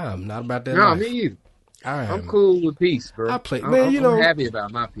 I am not about that life. Me either. I'm cool with peace, bro. I'm happy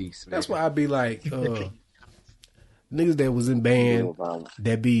about my peace, man. That's why I be like, niggas that was in band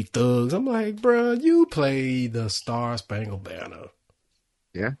that be thugs. I'm like, bro, you play the Star Spangled Banner.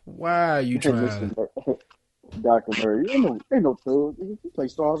 Yeah. Why are you trying? Dr. Murray, ain't no thug. You play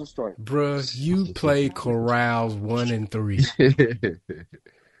Stars and Stripes. Bro, you play Chorales 1 and 3. You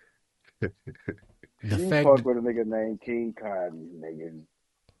fuck with a nigga named King Cotton, nigga.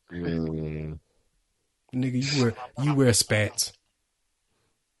 Nigga, you wear spats.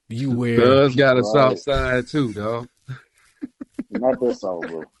 You wear. Thugs got a soft side too, dog. Not that soft,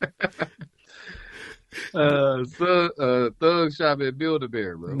 bro. Thug shop at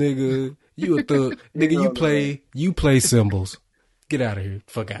Build-A-Bear, bro. Nigga, you a thug. Nigga, you play cymbals. Get out of here.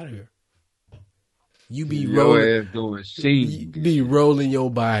 Fuck out of here. You be rolling. You be rolling your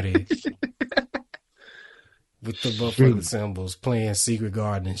body with the motherfucking cymbals, playing Secret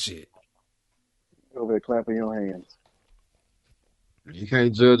Garden and shit. Over there clapping your hands. You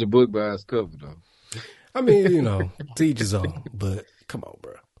can't judge a book by its cover, though. I mean, teach his own, but come on,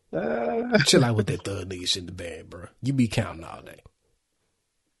 bro. Chill out with that thug nigga shit in the band, bro. You be counting all day.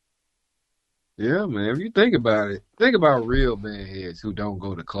 Yeah, man. If you think about it, think about real band heads who don't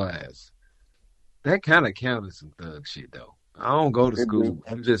go to class. That kind of counts as some thug shit, though. I don't go to school.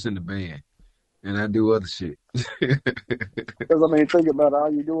 I'm just in the band. And I do other shit. Because, think about it.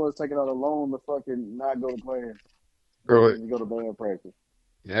 All you do is take it out a loan to fucking not go to class. Right. You go to band practice.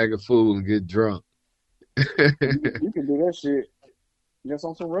 You act a fool and get drunk. You can do that shit just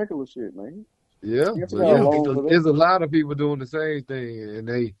on some regular shit, man. Yeah. There's a lot of people doing the same thing. And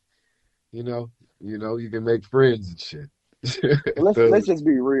they, you can make friends and shit. Let's just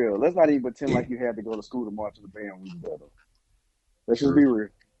be real. Let's not even pretend like you had to go to school to march in the band when you better. Let's just be real.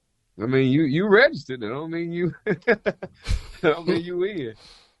 I mean, you registered. I don't mean you. I don't mean you in.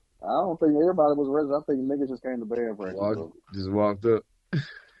 I don't think everybody was registered. I think niggas just came to band practice. Just walked up.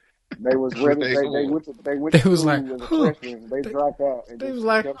 They was registered. They went to school like, as a freshman. They dropped out. And they was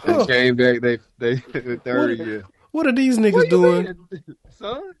like, they came back. They third year. What are these niggas doing,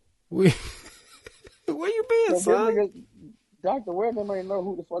 son? Where you been, son? Niggas, Dr. Weather ain't know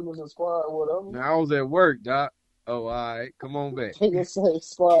who the fuck was in squad or whatever. Now I was at work, Doc. Oh, all right. Come on back. Niggas say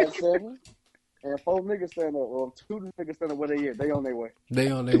squad 7. And 4 niggas stand up, or 2 niggas stand up. Where they at? They on their way.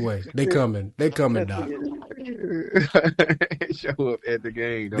 They on their way. They coming. They coming, Doc. Show up at the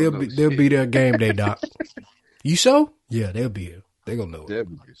game. They'll be there game day, Doc. You show? Yeah, they'll be here. They gonna know it.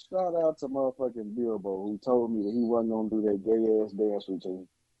 Shout out to motherfucking Bilbo who told me that he wasn't gonna do that gay ass dance routine.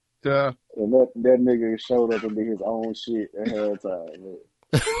 And that nigga showed up and did his own shit at halftime.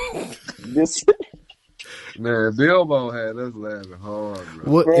 This. Man, Bilbo had us laughing hard,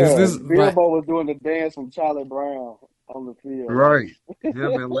 bro. What is this? Bilbo was doing the dance from Charlie Brown on the field. Right. Him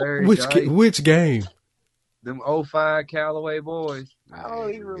and Larry. Which game? Them 05 Callaway boys. I don't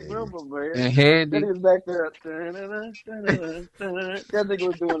even remember, man. And Handy. That nigga back there. That nigga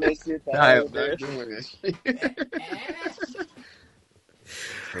was doing that shit. I am not doing that shit.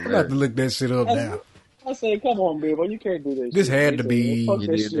 I'm about to look that shit up now. I said, come on, Bilbo, you can't do that. This had to be. You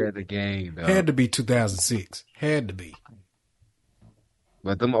did that the game, though. Had to be 2006. Had to be.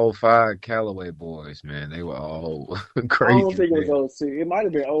 But them 05 Callaway boys, man, they were all crazy. I don't think it was 06. It might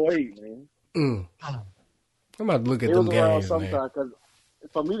have been 08, man. I'm about to look at them games, man. Because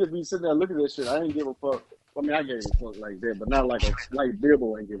for me to be sitting there looking at this shit, I ain't give a fuck. I mean, I gave a fuck like that, but not like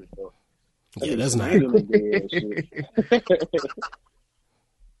Bilbo ain't give a fuck. Yeah, that's not.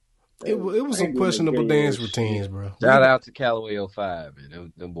 It was some questionable dance routines, bro. Shout out to Callaway 05,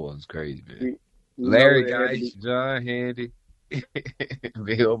 man. Them boys was crazy, man. Larry Geist, John Handy,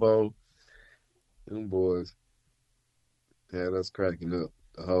 Bilbo. Them boys had us cracking up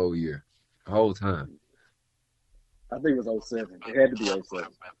the whole year. The whole time. I think it was 07. It had to be 07.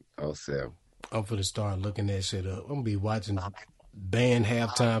 07. I'm finna start looking that shit up. I'm gonna be watching band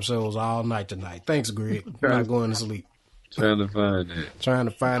halftime shows all night tonight. Thanks, Greg. I'm not going to sleep. Trying to find that. Trying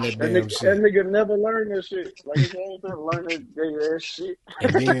to find that damn shit. That nigga never learned that shit. Like, he ain't gonna learn that gay ass shit.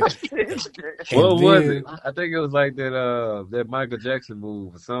 What was it? I think it was like that Michael Jackson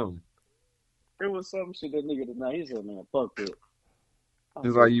move or something. It was some shit that nigga did not. He said, man, fuck that. I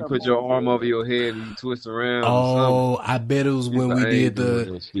It's like said, you come put your on, arm over man. your head and you twist around or something. Oh, I bet it was He's when like, we I ain't did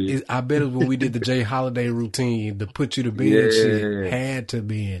doing that shit. I bet it was when we did the Jay Holiday routine, the put you to bed shit Yeah, had to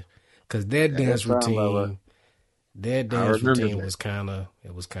be, because that That dance sound about right. I remember that.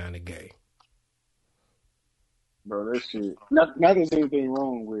 was kind of gay. Bro, that shit. Not there's anything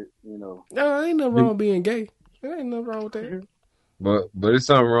wrong with, No, ain't nothing wrong with being gay. There ain't nothing wrong with that. But it's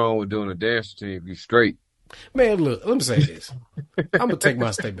something wrong with doing a dance routine if you straight. Man, look, let me say this. I'm gonna take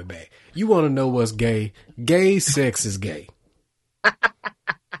my statement back. You want to know what's gay? Gay sex is gay. I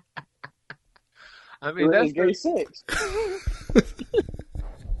mean, it's gay sex.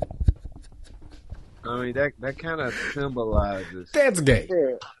 that kind of symbolizes That's gay,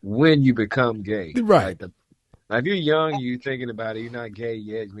 Yeah. when you become gay. right? Like if you're young, you're thinking about it. You're not gay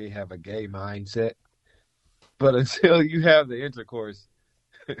yet. You may have a gay mindset, but until you have the intercourse,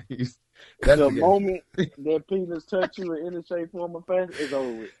 that's The the gay. moment that penis touch you in any shape, form, or fashion, it's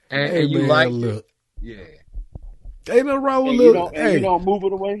over with. And you man, like look, it, yeah. ain't nothing wrong with And look. you don't move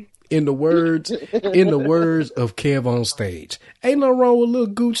it away. In the words of Kev on stage, ain't nothing wrong with little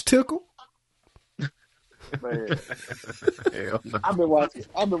gooch tickle. Man, Hell no. I've been watching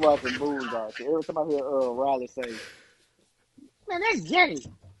Boondocks. Every time I hear Riley say, "Man, that's gay,"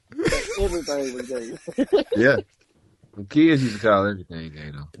 everything was gay. Yeah, the kids used to call everything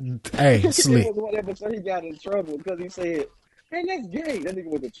gay though. Hey, There slick. was one episode he got in trouble because he said, "Man, that's gay." That nigga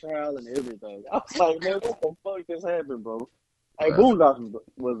went to trial and everything. I was like, "Man, what the fuck just happened, bro?" Hey, Boondocks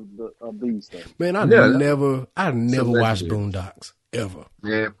was a beast, though. Man, I Yeah, never watched legendary. Boondocks ever.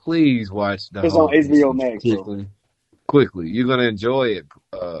 Man, please watch the It's whole on HBO thing Max, bro. quickly. You're gonna enjoy it.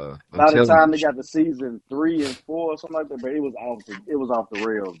 I'm By the telling time you. they got to season 3 and 4 or something like that, but it was off the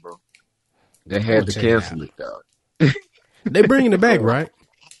rails, bro. They I'm had gonna to check it out. cancel it, dog. They bringing it back, So, right?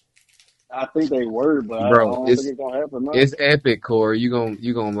 I think they were, but I Bro, don't think it's gonna happen now. it's epic, Corey. You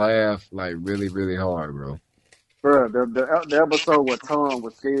gonna laugh like really, really hard, bro. Bro, the episode where Tom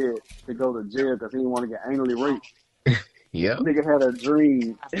was scared to go to jail because he didn't want to get anally raped. Yep. Nigga had a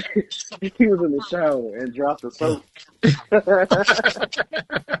dream. He was in the shower and dropped the soap.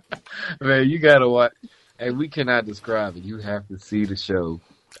 Man, you gotta watch. Hey, we cannot describe it. You have to see the show.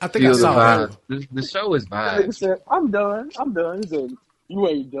 I think I Feel the saw it. vibes. The show is That nigga vibes. said, I'm done. He said, you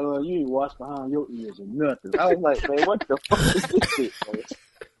ain't done. You ain't washed behind your ears or nothing. I was like, man, what the fuck is this shit, man?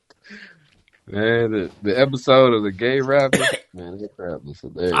 Man, the episode of the gay rapper, man, that crap was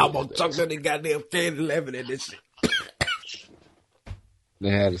hilarious. I'm gonna chuck that goddamn 10-11 in this shit. They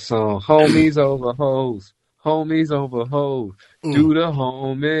had a song, "Homies over hoes, homies over hoes, do the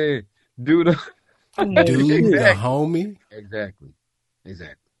homie, do the." Dude, the homie. Exactly.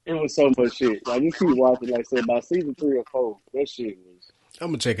 It was so much shit. Like, you keep watching, like I said, by season 3 or 4, that shit was. I'm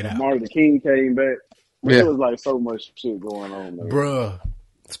gonna check it out, Martin Luther King came back. Man, Yeah. it was like so much shit going on, man. bruh.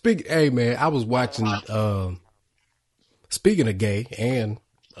 Hey man, I was watching. Speaking of gay and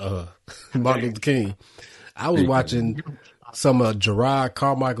Martin Luther King, I was watching some of Gerard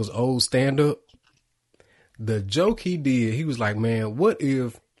Carmichael's old stand up. The joke he did, he was like, "Man, what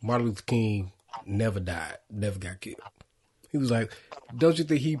if Martin Luther King never died, never got killed?" He was like, "Don't you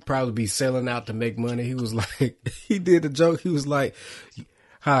think he'd probably be selling out to make money?" He was like, he did a joke. He was like,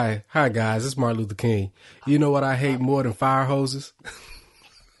 Hi guys, it's Martin Luther King. You know what I hate more than fire hoses?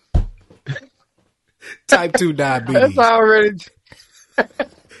 Type 2 diabetes. That's already.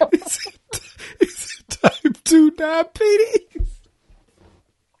 It's type 2 diabetes.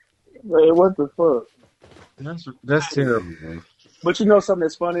 Man, what the fuck? That's terrible, man. But you know something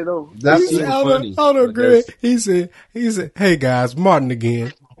that's funny, though? That's He said, even hold funny. on, Greg. He said, "Hey guys, Martin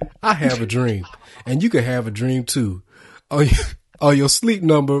again. I have a dream, and you can have a dream too. On your sleep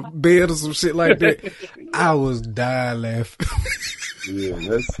number, bed or some shit like that." I was dying laughing. Yeah,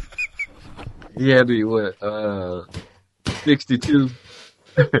 that's. He had to be what? 62.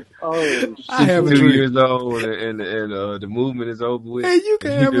 Oh, shit. I have a 62 dream, years old, and the movement is over with. and you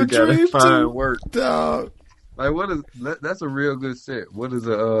can have a just gotta dream find too, work. dog. Like, that's a real good set. What does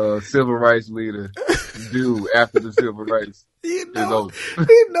a civil rights leader do after the civil rights You is know, over?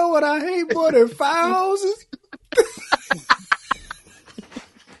 you know what I hate more than fire hoses?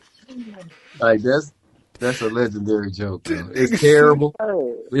 Like, that's a legendary joke, bro. It's terrible.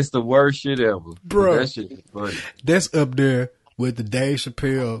 Hey, It's the worst shit ever. But Bro. that shit is funny. That's up there with the Dave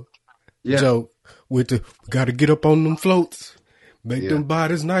Chappelle Yeah. joke with the "we gotta get up on them floats, make Yeah. them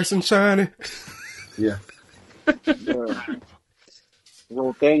bodies nice and shiny." Yeah. yeah.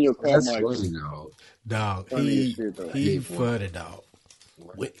 Nathaniel That's Carmichael. funny, dog. Dog, Funny as shit, though. he funny, dog.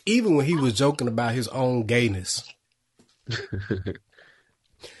 Even when he was joking about his own gayness,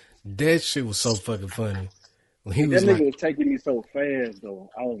 that shit was so fucking funny. He That was nigga like, was taking me so fast though.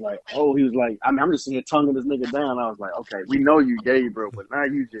 I was like, oh, he was like, I mean, I'm just seeing tonguing this nigga down. I was like, okay, we know you gay, bro, but now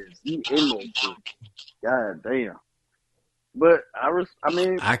you in that shit. God damn. But I'm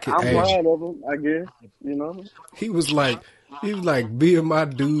hey, proud of him, I guess. You know. he was like, me and my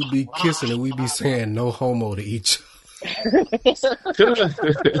dude be kissing and we be saying no homo to each other.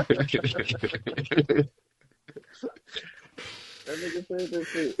 That nigga said that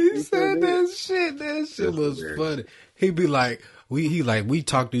shit. He He sure said did. that shit. That shit That's was hilarious. funny. He'd be like, we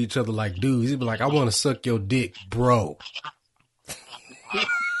talk to each other like dudes. He'd be like, I want to suck your dick, bro. Like,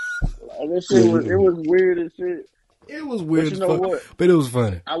 that shit was weird as shit. It was But weird you as know fuck, what? but it was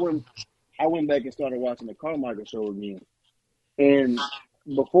funny. I went back and started watching the Carmichael show again. And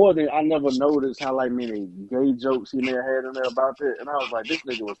before then, I never noticed how like many gay jokes he may have had in there about that. And I was like, this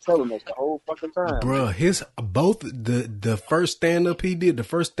nigga was telling us the whole fucking time. Bruh, his both the first stand up he did, the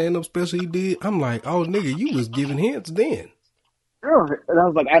first stand up special he did, I'm like, oh nigga, you was giving hints then. Yeah. And I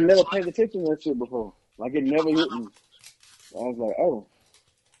was like, I never paid attention to that shit before. Like it never hit me. I was like, oh,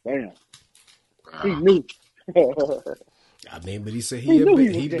 damn. He knew. I mean, but he said He knew he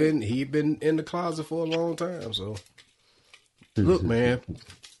was gay. he been in the closet for a long time. So look, man,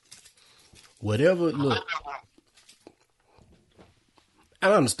 whatever. Look,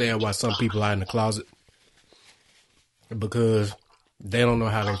 I understand why some people are in the closet because they don't know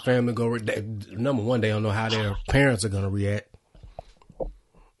how their family number one, they don't know how their parents are gonna react,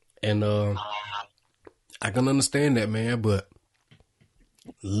 and I can understand that, man. But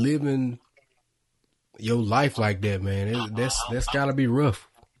living your life like that, man, that's gotta be rough.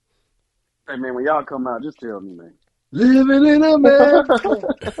 Hey man, when y'all come out, just tell me, man. Living in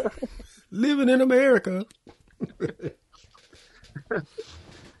America. Living in America.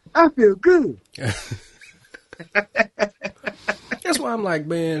 I feel good. That's why I'm like,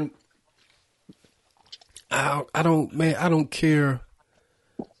 man, I don't care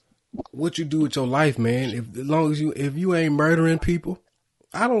what you do with your life, man. As long as if you ain't murdering people,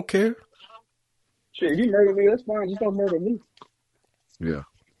 I don't care. Shit, you murder me, that's fine. Just don't murder me. Yeah.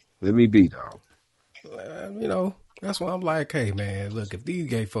 Let me be, dog. You know, that's why I'm like, hey, man, look, if these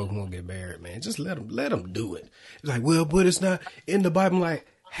gay folks want to get married, man, just let them do it. It's like, well, but it's not in the Bible. I'm like,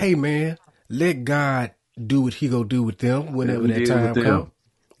 hey, man, let God do what he go do with them whenever that time comes.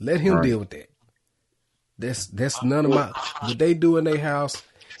 Let him deal with that. That's none of my, what they do in their house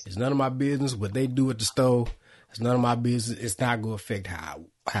is none of my business. What they do at the store is none of my business. It's not going to affect how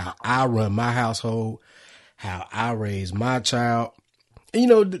I run my household, how I raise my child. And, you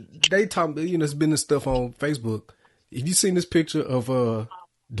know, they talk, you know, it's been this stuff on Facebook. Have you seen this picture of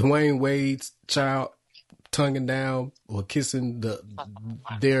Dwayne Wade's child tonguing down or kissing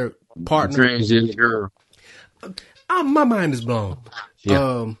their partner? Transgender girl. My mind is blown.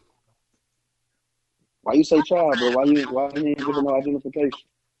 Yeah. Why you say child, bro? Why you ain't giving no identification?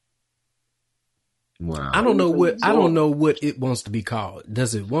 Wow. I don't know what it wants to be called.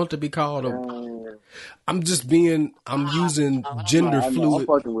 Does it want to be called? I'm using gender fluid. I'm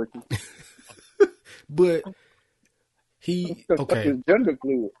fucking with you. But okay. Gender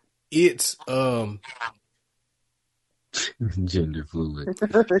fluid. It's Gender fluid.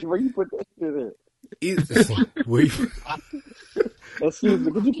 Where you put that shit at? Excuse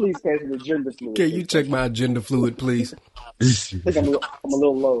me, could you please catch the gender fluid? Can you check my gender fluid, please? I think I'm a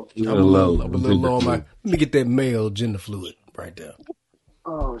little low. I'm a little low on my. Let me get that male gender fluid right there.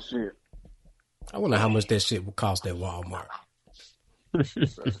 Oh shit! I wonder how much that shit would cost at Walmart.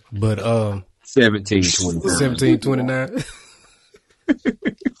 But $17.29.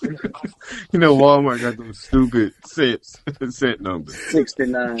 You know, Walmart got those stupid cent numbers.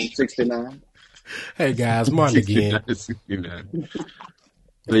 69. Hey guys, Martin again. 69.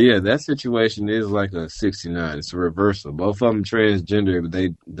 But yeah, that situation is like a 69. It's a reversal. Both of them transgender, but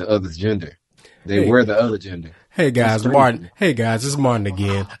the other's gender. They were the other gender. Hey guys, Martin. Hey guys, it's Martin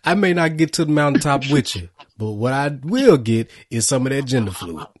again. I may not get to the mountaintop with you, but what I will get is some of that gender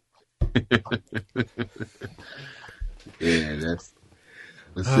fluid. Yeah, that's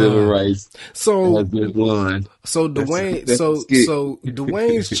the civil rights. So blonde. So Dwayne, so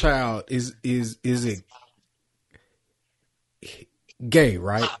Dwayne's child is it gay,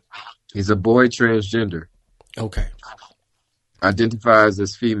 right? He's a boy transgender. Okay. Identifies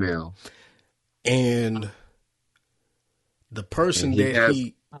as female. And the person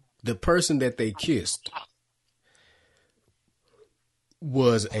the person that they kissed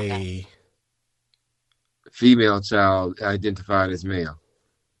was a female child identified as male.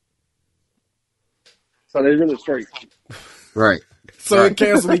 So they're really straight. Right. So it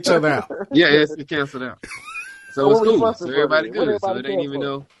canceled each other out. Yeah, it canceled out. So it's cool. So everybody good. So it ain't even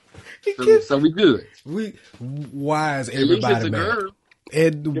know. So we good. Why is At least it's everybody a mad? girl.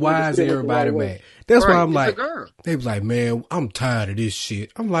 And why is everybody mad? That's why Right, I'm it's like, a girl. they was like, man, I'm tired of this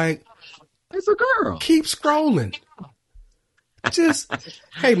shit. I'm like, It's a girl. keep scrolling. Just,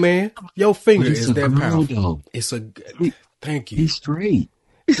 hey man, your finger But it's is a that girl, powerful. though. It's a, thank you. He's straight.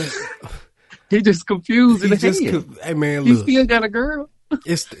 He just confused in the head. Hey man, He look, still got a girl.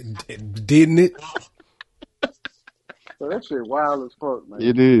 didn't it? So that shit wild as fuck, man.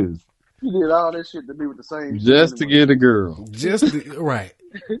 It is. You did all that shit to be with the same Just shit to anyway. get a girl. Right.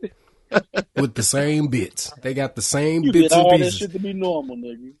 With the same bits. They got the same You bits did and all that pieces. shit to be normal,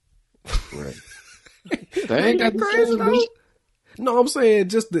 nigga. Right. They ain't got the Crazy, same though. bitch. No, I'm saying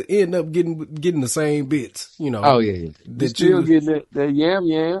just to end up getting the same bits, you know. Oh, yeah. You still getting that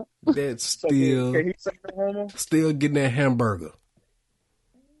yam. That's So still can he say no homo? still getting that hamburger.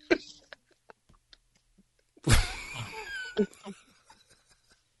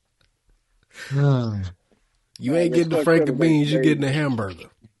 You ain't getting the Frankie beans, you getting the hamburger.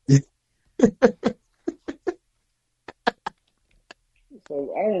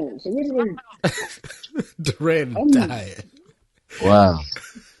 So I don't. So what's Durant diet. Wow.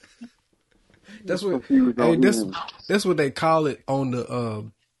 That's what. Hey, that's what they call it on the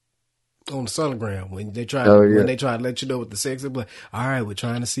sonogram when they try when they try to let you know what the sex is. Like, all right, we're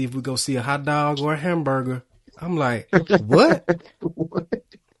trying to see if we go see a hot dog or a hamburger. I'm like, what?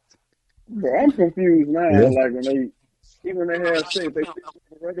 Bro, I'm confused now. Yeah. Like when they have sex, they sex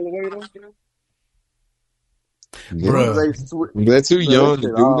the regular way though. Bruh, they're too young to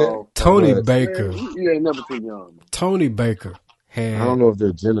do that. Tony But Baker. Man, you ain't never too young. Tony Baker had. I don't know if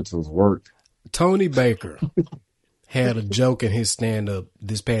their genitals worked. Tony Baker had a joke in his stand-up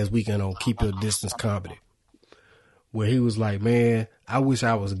this past weekend on Keep Your Distance Comedy, where he was like, man, I wish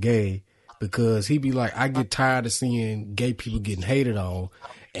I was gay, because he'd be like, I get tired of seeing gay people getting hated on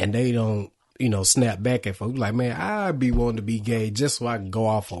and they don't, snap back at folks. Like, man, I'd be wanting to be gay just so I can go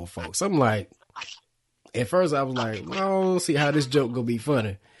off on folks. I'm like, at first I was like, well, I don't see how this joke gonna be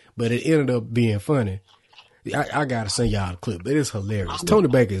funny, but it ended up being funny. I gotta send y'all a clip. It is hilarious. Tony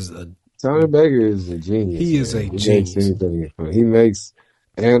Baker is a genius. He is a genius. He makes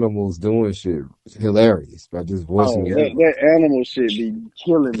animals doing shit hilarious by just voicing it. That animal shit be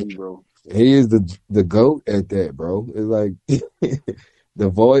killing me, bro. He is the GOAT at that, bro. It's like the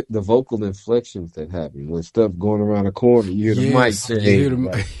vocal inflections that happen when stuff going around the corner. You hear the mic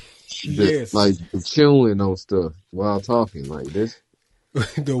change. Yes. Like chewing on stuff while talking like this.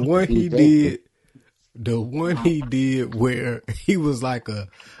 The one he did where he was like a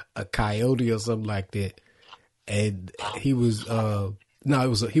coyote or something like that, and he was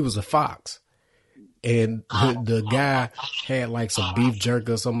he was a fox, and the guy had like some beef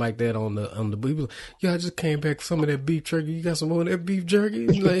jerky or something like that on the he was like, yeah, I just came back with some of that beef jerky. You got some more of that beef jerky?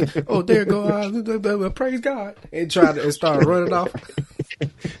 He's like, oh, there go, praise God, and started running off.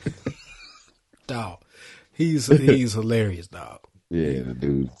 Dog, he's hilarious, dog. Yeah, the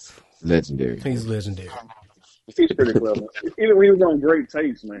dude's legendary. He's legendary. He's pretty clever. Even when he was on Great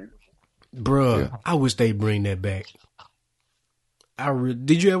Taste, man. Bruh, Yeah. I wish they bring that back.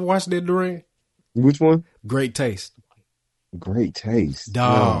 Did you ever watch that, Durant? Which one? Great Taste. Great Taste.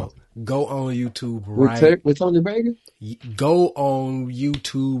 Dog, go on YouTube right. With Tony Baker? Go on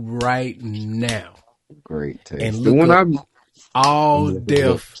YouTube right now. Great Taste. And The look one up I'm all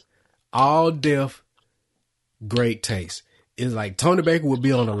deaf, Great Taste. It's like Tony Baker would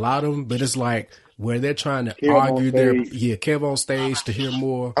be on a lot of them, but it's like where they're trying to argue Kev on stage to hear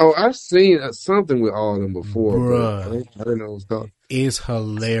more. Oh, I've seen something with all of them before. Bruh. I didn't know it was called. It's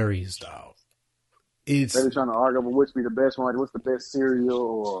hilarious, dog. They were trying to argue over which be the best one. Like, what's the best cereal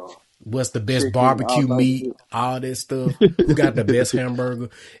or what's the best chicken, barbecue all meat, all that stuff. Who got the best hamburger?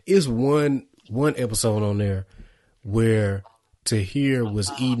 It's one episode on there where Tahir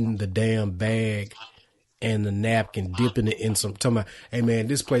was eating the damn bag and the napkin, dipping it in some, talking about, hey man,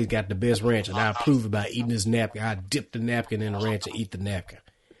 this place got the best ranch, and I approve it by eating this napkin. I dip the napkin in the ranch and eat the napkin.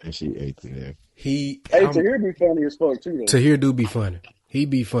 And she ate there. Tahir be funny as fuck too, though. Tahir do be funny. He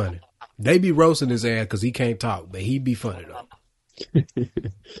be funny. They be roasting his ass because he can't talk, but he be funny though.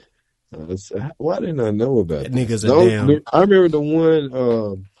 Why didn't I know about That that? nigga's a damn. I remember the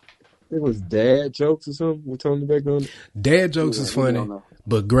one, it was Dad Jokes or something with Tony Baker on it. Dad Jokes is funny,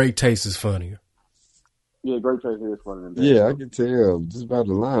 but Great Taste is funnier. Yeah, Great Taste is funny than that. Yeah, I can tell just by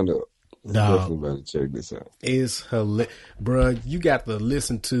the lineup. I'm Dog. definitely about to check this out. It's hilarious. Bruh, you got to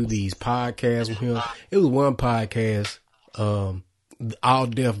listen to these podcasts with him. It was one podcast, All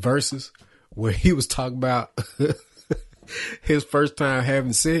Deaf Versus, where he was talking about his first time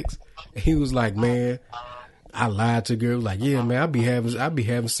having sex. And he was like, man, I lied to the girl, like, yeah, man, I be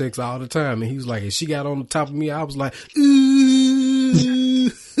having sex all the time. And he was like, and she got on the top of me, I was like, ooh.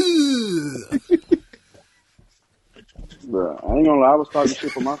 Bro, I ain't gonna lie, I was talking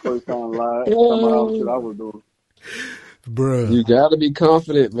shit for my first time live. Talking about all the shit I was doing. Bruh. You gotta be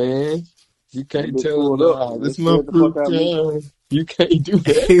confident, man. You That can't bitch tell them, pulled up. nah, this It is my scared the fuck first out of me. time. You can't do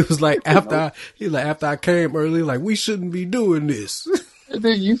that. He was like, Nope. after I came early, like, we shouldn't be doing this. And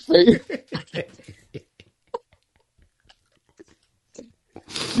then you fake.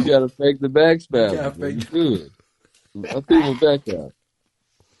 You gotta fake the backspasm. gotta Man. fake- You good. I think we're back out.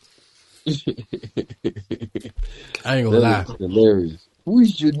 I ain't gonna lie. That is hilarious. We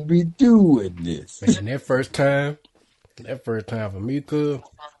shouldn't be doing this. Man, that first time for me, cuz,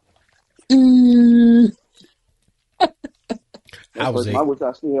 I was I wish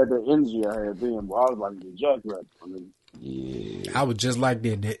I still had the energy I had then, but I was like the jackrabbit. I mean, I was just like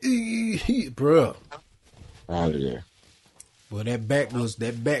that, bruh. Out of there. Well, that back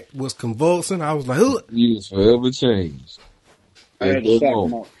was convulsing. I was like, ugh. You was forever changed. I had to stop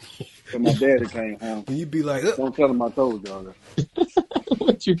him off. So my daddy came home. And you be like, ugh. Don't tell him I told y'all that.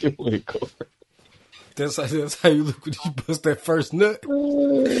 What you doing, Corey? That's how you look when you bust that first nut.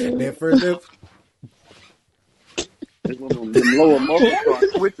 That first nut. It's when them lower muscles start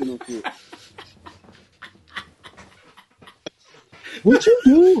twitching and shit. What you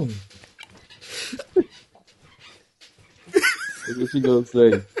doing? What she gonna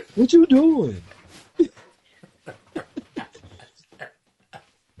say? What you doing?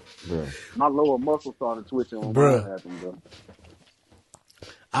 Bro. My lower muscles started twitching when Bruh. that happened, bro.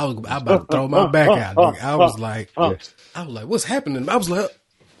 I was about to throw my back out. Nigga. I was like, what's happening? I was like,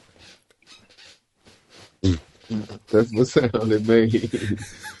 That's what sound it made.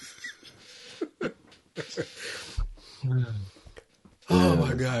 oh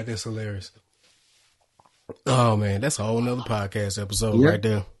my God, that's hilarious. Oh man, that's a whole nother podcast episode Yeah. right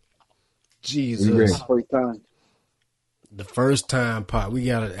there. Jesus. ready? First time. The first time part. We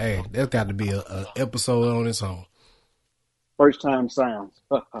gotta, hey, that's got to be a episode on its own. First time sounds.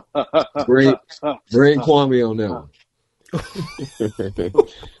 Bring Kwame on that one.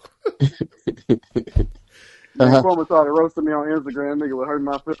 Kwame started roasting me on Instagram. Nigga was hurting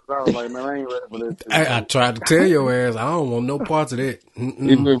my feelings. I was like, man, I ain't ready for this. I tried to tell your ass, I don't want no parts of that. He's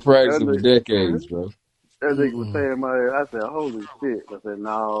been practicing for decades, bro. That nigga was saying my ass. I said, holy shit. I said,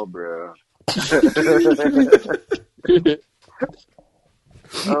 no, bro.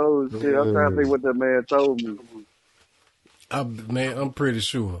 Oh shit! I'm trying to think what that man told me. I'm pretty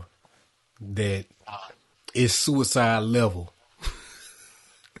sure that it's suicide level.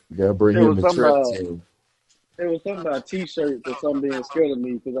 You gotta bring It him was a some, track team. It was something about T-shirts or something being scared of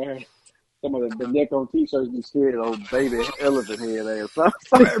me because I had some of the neck on T-shirts be scared of old baby elephant head ass.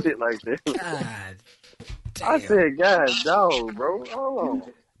 Some shit like that. God damn. I said, God, dog, bro. Hold on.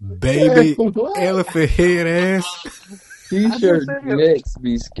 Baby What? elephant head ass. T-shirt necks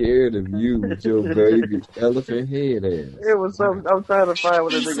be scared of you with your baby elephant head ass. It was something. I'm trying to find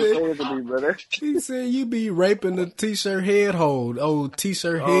what that He nigga said- said to me, brother. He said you be raping the T-shirt head hole. Old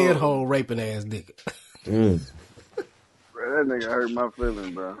T-shirt head hole raping ass nigga. Bro, that nigga hurt my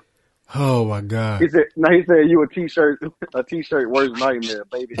feelings, bro. Oh my God. He said, you a T-shirt worst nightmare,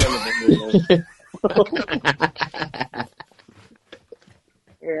 baby elephant head ass.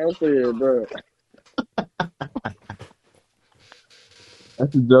 Yeah, I said, bro.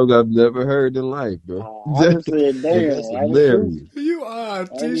 That's a joke I've never heard in life, bro. I just said, damn. That's I just hilarious. You are a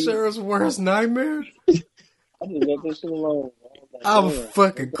T-shirt's worst nightmare? let this shit alone. I'm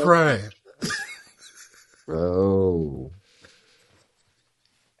fucking crying. Bro.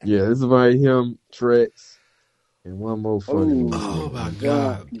 Yeah, this is about him, Trex, and one more funny one. Oh my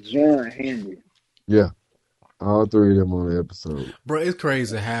God. John Handy. Yeah. All three of them on the episode. Bro, it's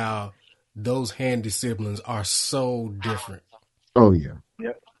crazy how those Handy siblings are so different. Oh, yeah.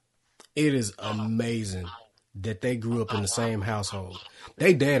 Yep. It is amazing that they grew up in the same household.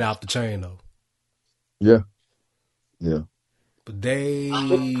 They dad out the chain though. Yeah. Yeah. But they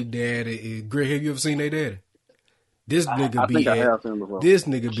daddy, Greg, have you ever seen they daddy? This nigga I be think I have seen him before. this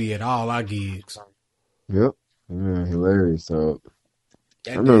nigga be at all our gigs. Yep. Yeah, hilarious. So,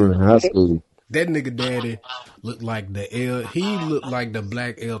 I That, remember in high school. that nigga daddy looked like he looked like the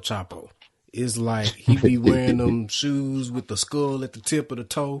black El Chapo. It's like he be wearing them shoes with the skull at the tip of the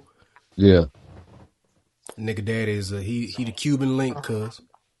toe. Yeah. Nigga daddy is he the Cuban link, cuz.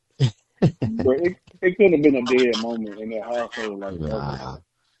 But it could have been a dead moment in that household. Like Nah.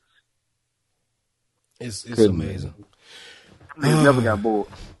 It's Couldn't amazing. niggas never got bored.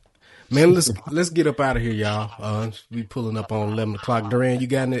 Man, let's get up out of here, y'all. We pulling up on 11 o'clock. Duran, you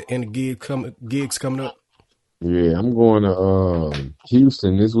got any gigs coming up? Yeah, I'm going to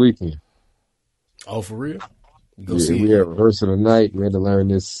Houston this weekend. Oh, for real? You go Yeah, see we it. have rehearsal tonight. We had to learn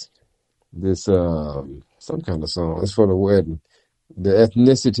this some kind of song. It's for the wedding. The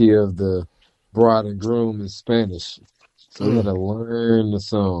ethnicity of the bride and groom is Spanish, so we had to learn the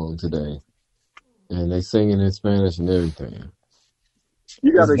song today, and they singing in Spanish and everything.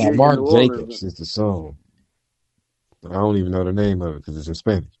 You got It's to by get in Mark New Orleans. Jacobs. It's the song. I don't even know the name of it because it's in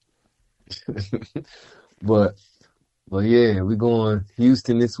Spanish. but but yeah, we going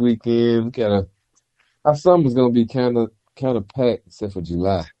Houston this weekend. We got our summer's gonna be kind of packed except for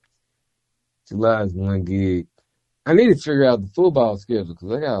July. July is one gig. I need to figure out the football schedule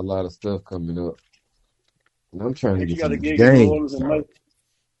because I got a lot of stuff coming up, and I'm trying to If you get got some a of these gig in New Orleans games. in May,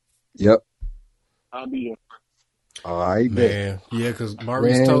 Yep. I'll be there. I bet. Man, yeah, because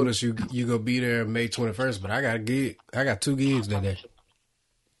Maurice told Man, us you gonna be there May 21st, but I got a gig. I got 2 gigs that day.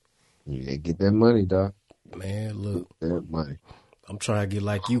 yeah, get that money, doc. Man, look, That money. I'm trying to get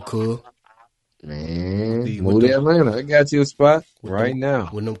like you, cool. Man, With move to them, Atlanta. I got you a spot with right them, now.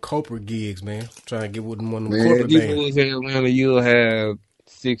 with them corporate gigs, man. I'm trying to get with one of them Man, if corporate you bands. move to Atlanta, you'll have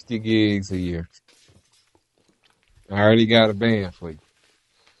 60 gigs a year. I already got a band for you.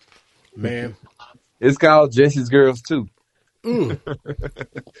 Man, It's called Jesse's Girls too. mm,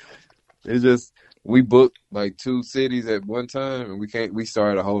 It's just we booked like 2 cities at one time, and we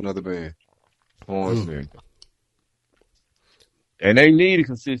started a whole nother band. Horns and everything. And they need a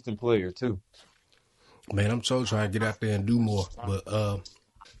consistent player too. man, I'm so trying to get out there and do more. But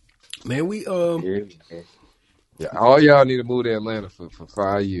man, we Yeah, man. Yeah, all y'all need to move to Atlanta for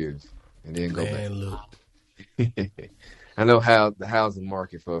 5 years and then go back. man, look, I know how the housing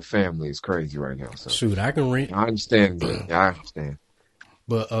market for a family is crazy right now, so shoot, I can rent. I understand that. I understand.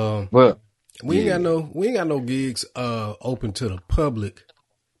 But But we ain't yeah, got no gigs open to the public.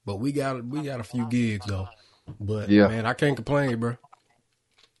 But we got a few gigs though. But yeah, man, I can't complain, bro.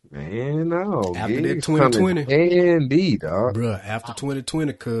 man, no, After that gigs coming 2020, handy, dog. bro. After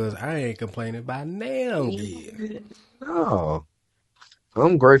 2020, cause I ain't complaining about now gig. No,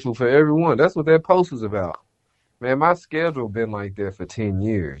 I'm grateful for everyone. That's what that post was about. Man, my schedule been like that for 10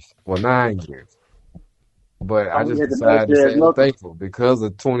 years. Well, 9 years. But I Oh, we just had the decided to nasty ass say I'm knuckles. thankful because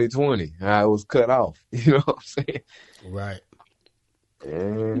of 2020. I was cut off. You know what I'm saying? Right.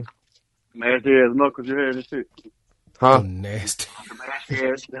 And, Nasty ass knuckles you had and shit. huh? Them nasty. Them ashy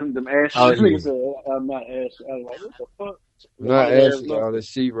ass, them ashy. Oh, This yeah. nigga said, I'm not ashy. I was like, what the fuck? Them Not white ass actually all knuckles. that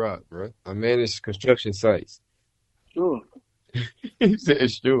sheetrock, bro. I manage construction sites. Sure. He said,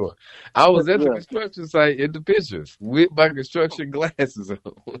 sure. I was at the Yeah, construction site in the pictures with my construction glasses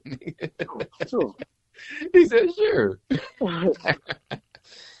on. sure. He said, sure.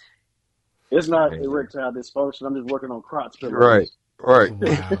 It's not Man. erectile dysfunction. I'm just working on crotch Right, pillows. right.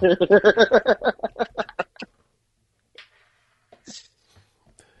 Wow.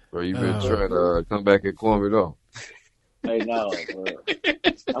 Bro, you been trying to come back and calm it off. Hey, no, bro.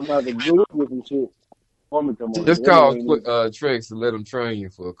 I'm about to do it with some shit. Kwame come on Just here. That nigga call ain't even, Trex and let him train you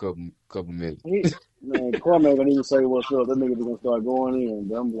for a couple minutes. Kwame ain't gonna even say what's up. That nigga just gonna start going in.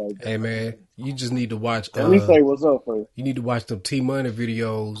 But I'm like, Hey man, you just need to watch. at least say what's up first. You need to watch them T Money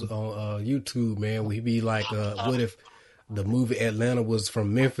videos on YouTube, man. Where he be like, what if the movie Atlanta was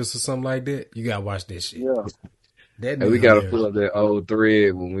from Memphis or something like that? You gotta watch that shit. Yeah. That And we nigga gotta hilarious. pull up that old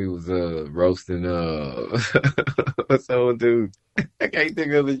thread when we was roasting what's that old dude? I can't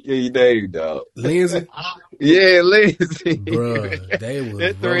think of his name, dog. Lindsay, Yeah, Lindsay. bruh, they was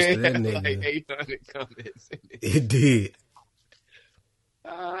That thread roasting that had nigga. like 800 comments in it. It did.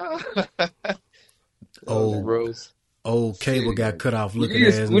 Old roast. Old cable got cut off looking We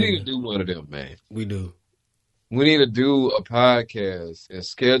ass need to nigga. do one of them, man. We do. We need to do a podcast and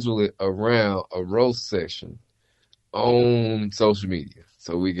schedule it around a roast section on social media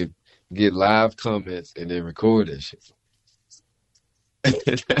so we could get live comments and then record that shit.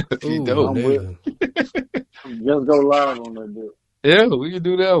 That would be Ooh, dope. nigga. Just go live on that dude. Yeah, we can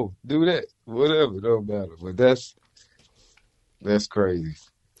do that one. Do that. Whatever, don't matter. But that's crazy.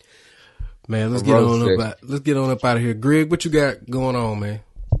 Man, let's A get roast on session. up out of here. Greg, what you got going on, man?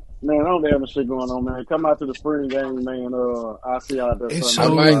 Man, I don't have no shit going on, man. Come out to the spring game, man. I'll see y'all out there It's I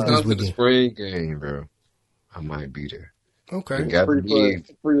Sunday. shows might this come to the weekend. spring game, bro. I might be there. Okay. Got to be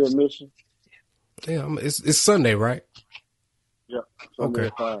Free admission. Yeah, it's Sunday, right? Yep. Sunday Okay.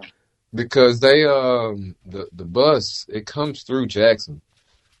 at 5. because they the bus it comes through Jackson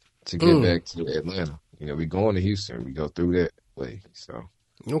to get back to Atlanta. You know, we going to Houston, we go through that way. So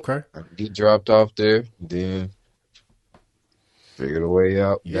Okay. I can get dropped off there, then figure the way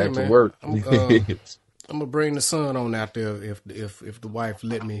out Yeah, back to man. work. I'm gonna bring the son on out there if the wife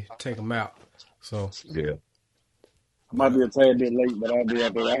let me take him out. So Yeah. I might be a tad bit late, but I'll be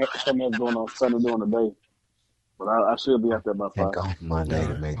out there. I have something else going on Sunday during the day, but I should be out there by Can't 5. go Monday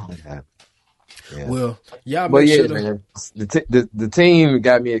to make that happen. Yeah. Well, y'all But make yeah, sure to. man, the team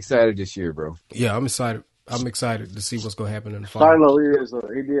got me excited this year, bro. Yeah, I'm excited. I'm excited to see what's gonna happen in the fall. Shiloh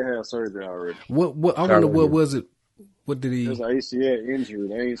he did have surgery already. What I wonder what was it? What did he? It was an ACL injury.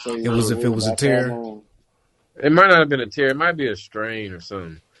 They ain't say It was if it was a tear. It might not have been a tear. It might be a strain or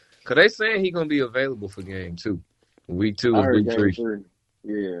something. Cause they saying he gonna be available for game 2, week 2 I and heard week game 3. 3.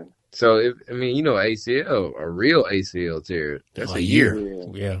 Yeah. So ACL, a real ACL tear, that's a year.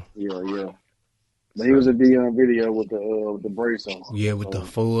 Yeah. But he was at the video with the brace on. Yeah, with the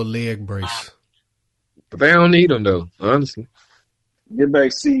full leg brace. But they don't need him though, honestly. Get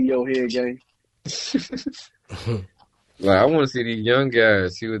back CEO head game. Like I want to see these young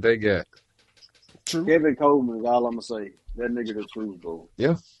guys, see what they got. True. Kevin Coleman is all I'm gonna say. That nigga the truth, bro.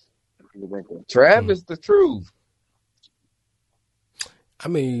 Yeah. Travis the truth. I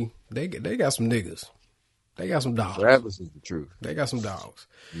mean, they got some niggas. They got some dogs. Travis is the truth. They got some dogs.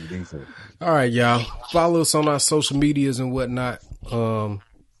 You think so? All right, y'all. Follow us on our social medias and whatnot.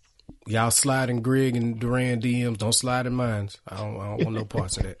 Y'all slide in Greg and Duran DMs. Don't slide in mine. I don't want no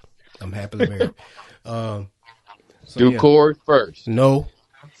parts of that. I'm happily married. Corey first. No.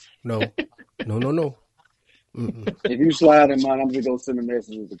 Mm-mm. If you slide in mine, I'm just gonna send a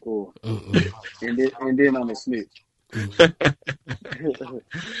message to Corey. And then I'm a snitch.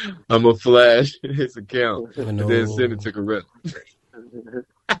 I'm gonna flash his account No. and then send it to Coretta.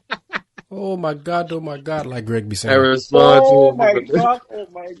 Oh my God, like Greg be I saying. respond to him. my God.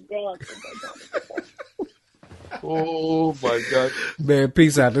 Oh my God. Man,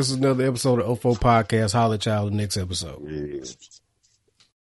 peace out. This is another episode of O4 Podcast. Holla at y'all in the next episode. Yeah.